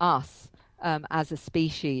us as a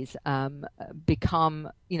species become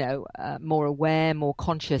more aware, more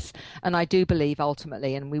conscious. And I do believe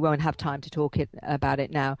ultimately, and we won't have time to talk about it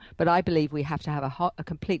now, but I believe we have to have a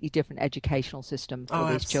completely different educational system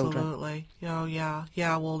for these children. Absolutely. Oh, yeah.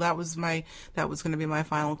 Well, that was going to be my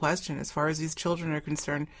final question. As far as these children are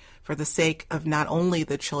concerned, for the sake of not only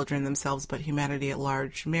the children themselves, but humanity at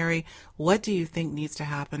large. Mary, what do you think needs to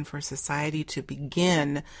happen for society to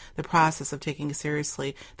begin the process of taking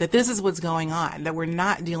seriously that this is what's going on, that we're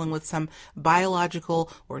not dealing with some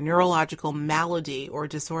biological or neurological malady or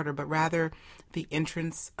disorder, but rather the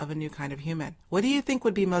entrance of a new kind of human? What do you think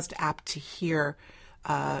would be most apt to hear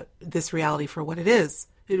this reality for what it is,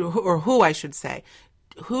 or who, I should say?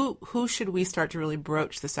 Who should we start to really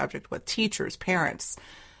broach the subject with? Teachers, parents?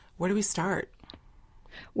 Where do we start?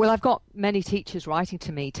 Well, I've got many teachers writing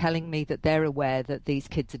to me telling me that they're aware that these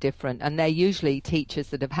kids are different, and they're usually teachers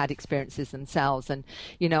that have had experiences themselves. And,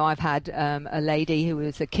 I've had a lady who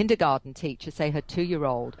was a kindergarten teacher say her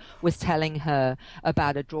 2-year-old was telling her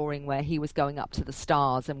about a drawing where he was going up to the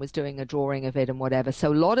stars and was doing a drawing of it and whatever.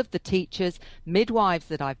 So a lot of the teachers, midwives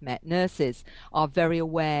that I've met, nurses, are very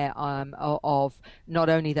aware of not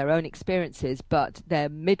only their own experiences, but they're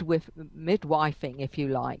midwifing, if you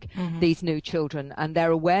like, these new children, and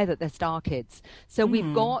they're aware that they're star kids. So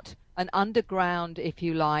we've got an underground, if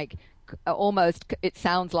you like, almost, it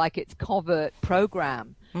sounds like it's covert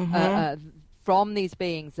program from these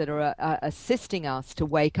beings that are assisting us to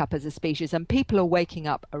wake up as a species. And people are waking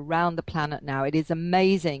up around the planet now. It is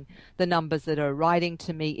amazing the numbers that are writing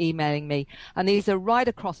to me, emailing me. And these are right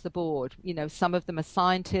across the board. Some of them are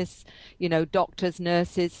scientists, doctors,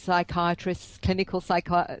 nurses, psychiatrists, clinical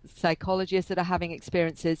psychologists that are having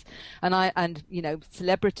experiences. And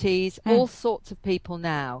celebrities, all sorts of people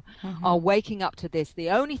now are waking up to this.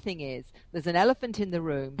 The only thing is, there's an elephant in the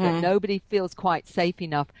room that nobody feels quite safe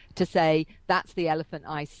enough to say, that's the elephant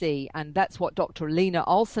I see. And that's what Dr. Lena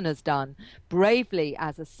Olson has done bravely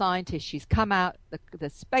as a scientist. She's come out the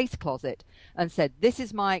space closet and said, this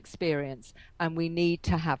is my experience, and we need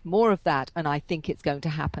to have more of that. And I think it's going to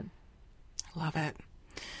happen. Love it.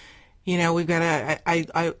 We've got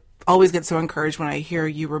to, always get so encouraged when I hear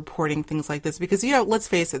you reporting things like this because, let's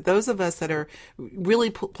face it, those of us that are really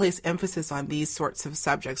place emphasis on these sorts of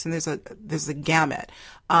subjects, and there's a gamut,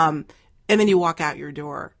 and then you walk out your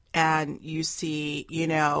door and you see,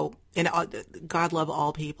 and God love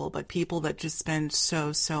all people, but people that just spend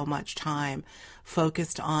so much time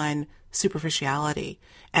focused on superficiality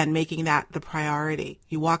and making that the priority.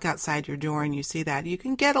 You walk outside your door and you see that, you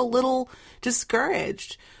can get a little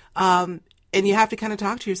discouraged. And you have to kind of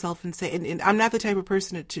talk to yourself and say, and I'm not the type of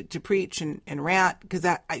person to preach and rant, because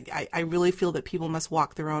I really feel that people must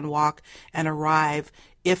walk their own walk and arrive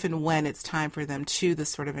if and when it's time for them to this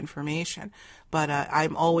sort of information. But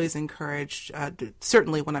I'm always encouraged,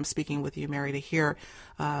 certainly when I'm speaking with you, Mary, to hear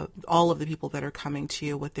all of the people that are coming to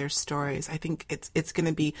you with their stories. I think it's going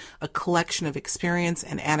to be a collection of experience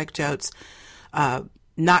and anecdotes,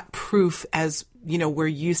 not proof as we're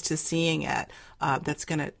used to seeing it. That's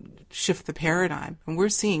going to shift the paradigm, and we're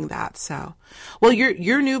seeing that. So, well,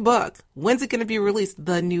 your new book, when's it going to be released?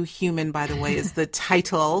 The New Human, by the way, is the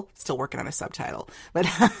title. Still working on a subtitle, but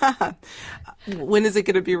when is it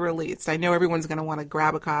going to be released? I know everyone's going to want to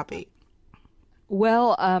grab a copy.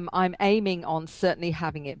 Well, I'm aiming on certainly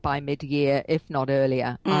having it by mid-year, if not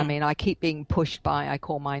earlier. I mean, I keep being pushed by, I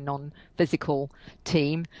call my non-physical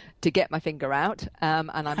team to get my finger out,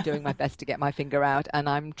 and I'm doing my best to get my finger out, and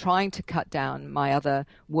I'm trying to cut down my other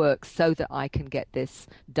work so that I can get this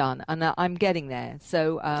done, and I'm getting there.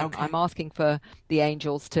 So okay. I'm asking for the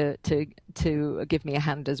angels to give me a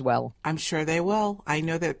hand as well. I'm sure they will. I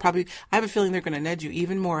know that I have a feeling they're going to nudge you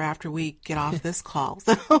even more after we get off this call.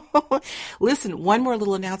 So listen, one more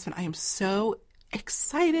little announcement. I am so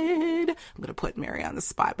excited. I'm going to put Mary on the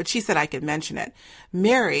spot, but she said I could mention it.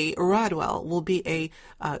 Mary Rodwell will be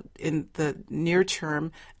in the near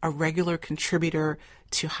term, a regular contributor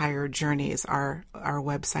to Higher Journeys, our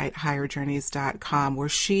website, higherjourneys.com, where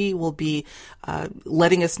she will be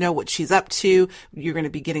letting us know what she's up to. You're going to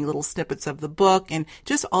be getting little snippets of the book and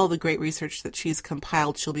just all the great research that she's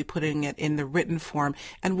compiled. She'll be putting it in the written form,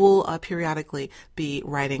 and we'll periodically be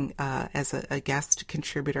writing as a guest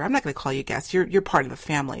contributor. I'm not going to call you guest. You're part of the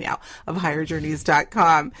family now of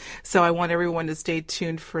higherjourneys.com. So I want everyone to stay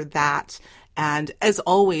tuned for that. And as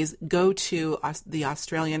always, go to the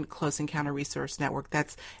Australian Close Encounter Resource Network.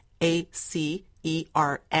 That's ACERN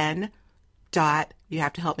you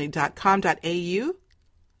have to help me, .com.au.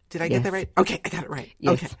 Did I get that right? Okay, I got it right.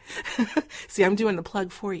 Yes. Okay. See, I'm doing the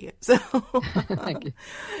plug for you. So Thank you.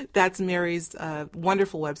 That's Mary's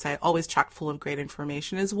wonderful website, always chock full of great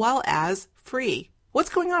information, as well as free. What's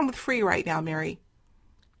going on with free right now, Mary?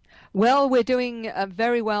 Well, we're doing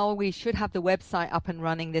very well. We should have the website up and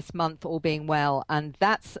running this month, all being well. And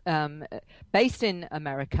that's based in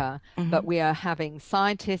America, but we are having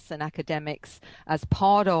scientists and academics as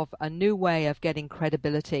part of a new way of getting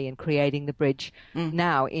credibility and creating the bridge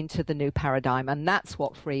now into the new paradigm. And that's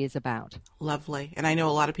what free is about. Lovely. And I know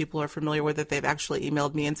a lot of people are familiar with it. They've actually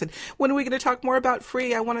emailed me and said, when are we going to talk more about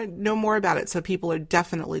free? I want to know more about it. So people are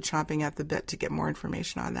definitely chomping at the bit to get more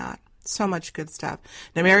information on that. So much good stuff.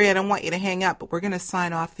 Now, Mary, I don't want you to hang up, but we're going to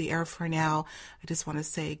sign off the air for now. I just want to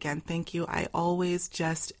say again, thank you. I always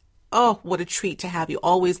what a treat to have you.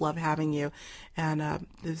 Always love having you. And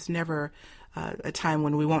there's never a time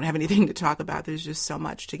when we won't have anything to talk about. There's just so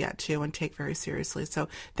much to get to and take very seriously. So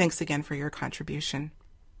thanks again for your contribution.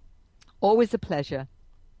 Always a pleasure.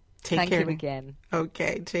 Thank you again.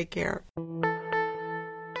 Okay, take care.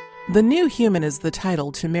 The New Human is the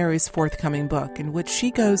title to Mary's forthcoming book, in which she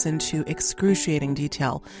goes into excruciating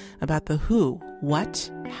detail about the who, what,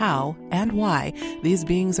 how, and why these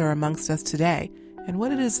beings are amongst us today, and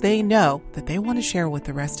what it is they know that they want to share with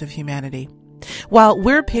the rest of humanity. While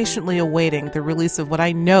we're patiently awaiting the release of what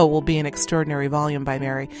I know will be an extraordinary volume by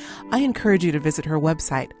Mary, I encourage you to visit her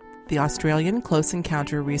website, the Australian Close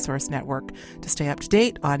Encounter Resource Network, to stay up to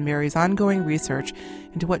date on Mary's ongoing research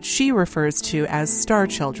into what she refers to as star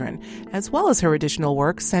children, as well as her additional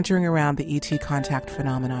work centering around the ET contact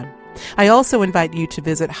phenomenon. I also invite you to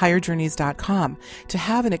visit higherjourneys.com to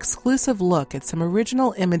have an exclusive look at some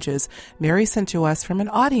original images Mary sent to us from an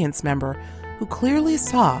audience member who clearly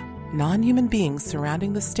saw non-human beings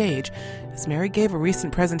surrounding the stage as Mary gave a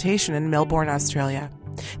recent presentation in Melbourne, Australia.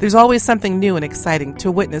 There's always something new and exciting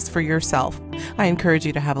to witness for yourself. I encourage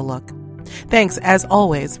you to have a look. Thanks, as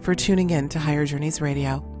always, for tuning in to Higher Journeys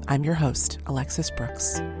Radio. I'm your host, Alexis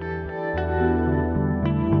Brooks.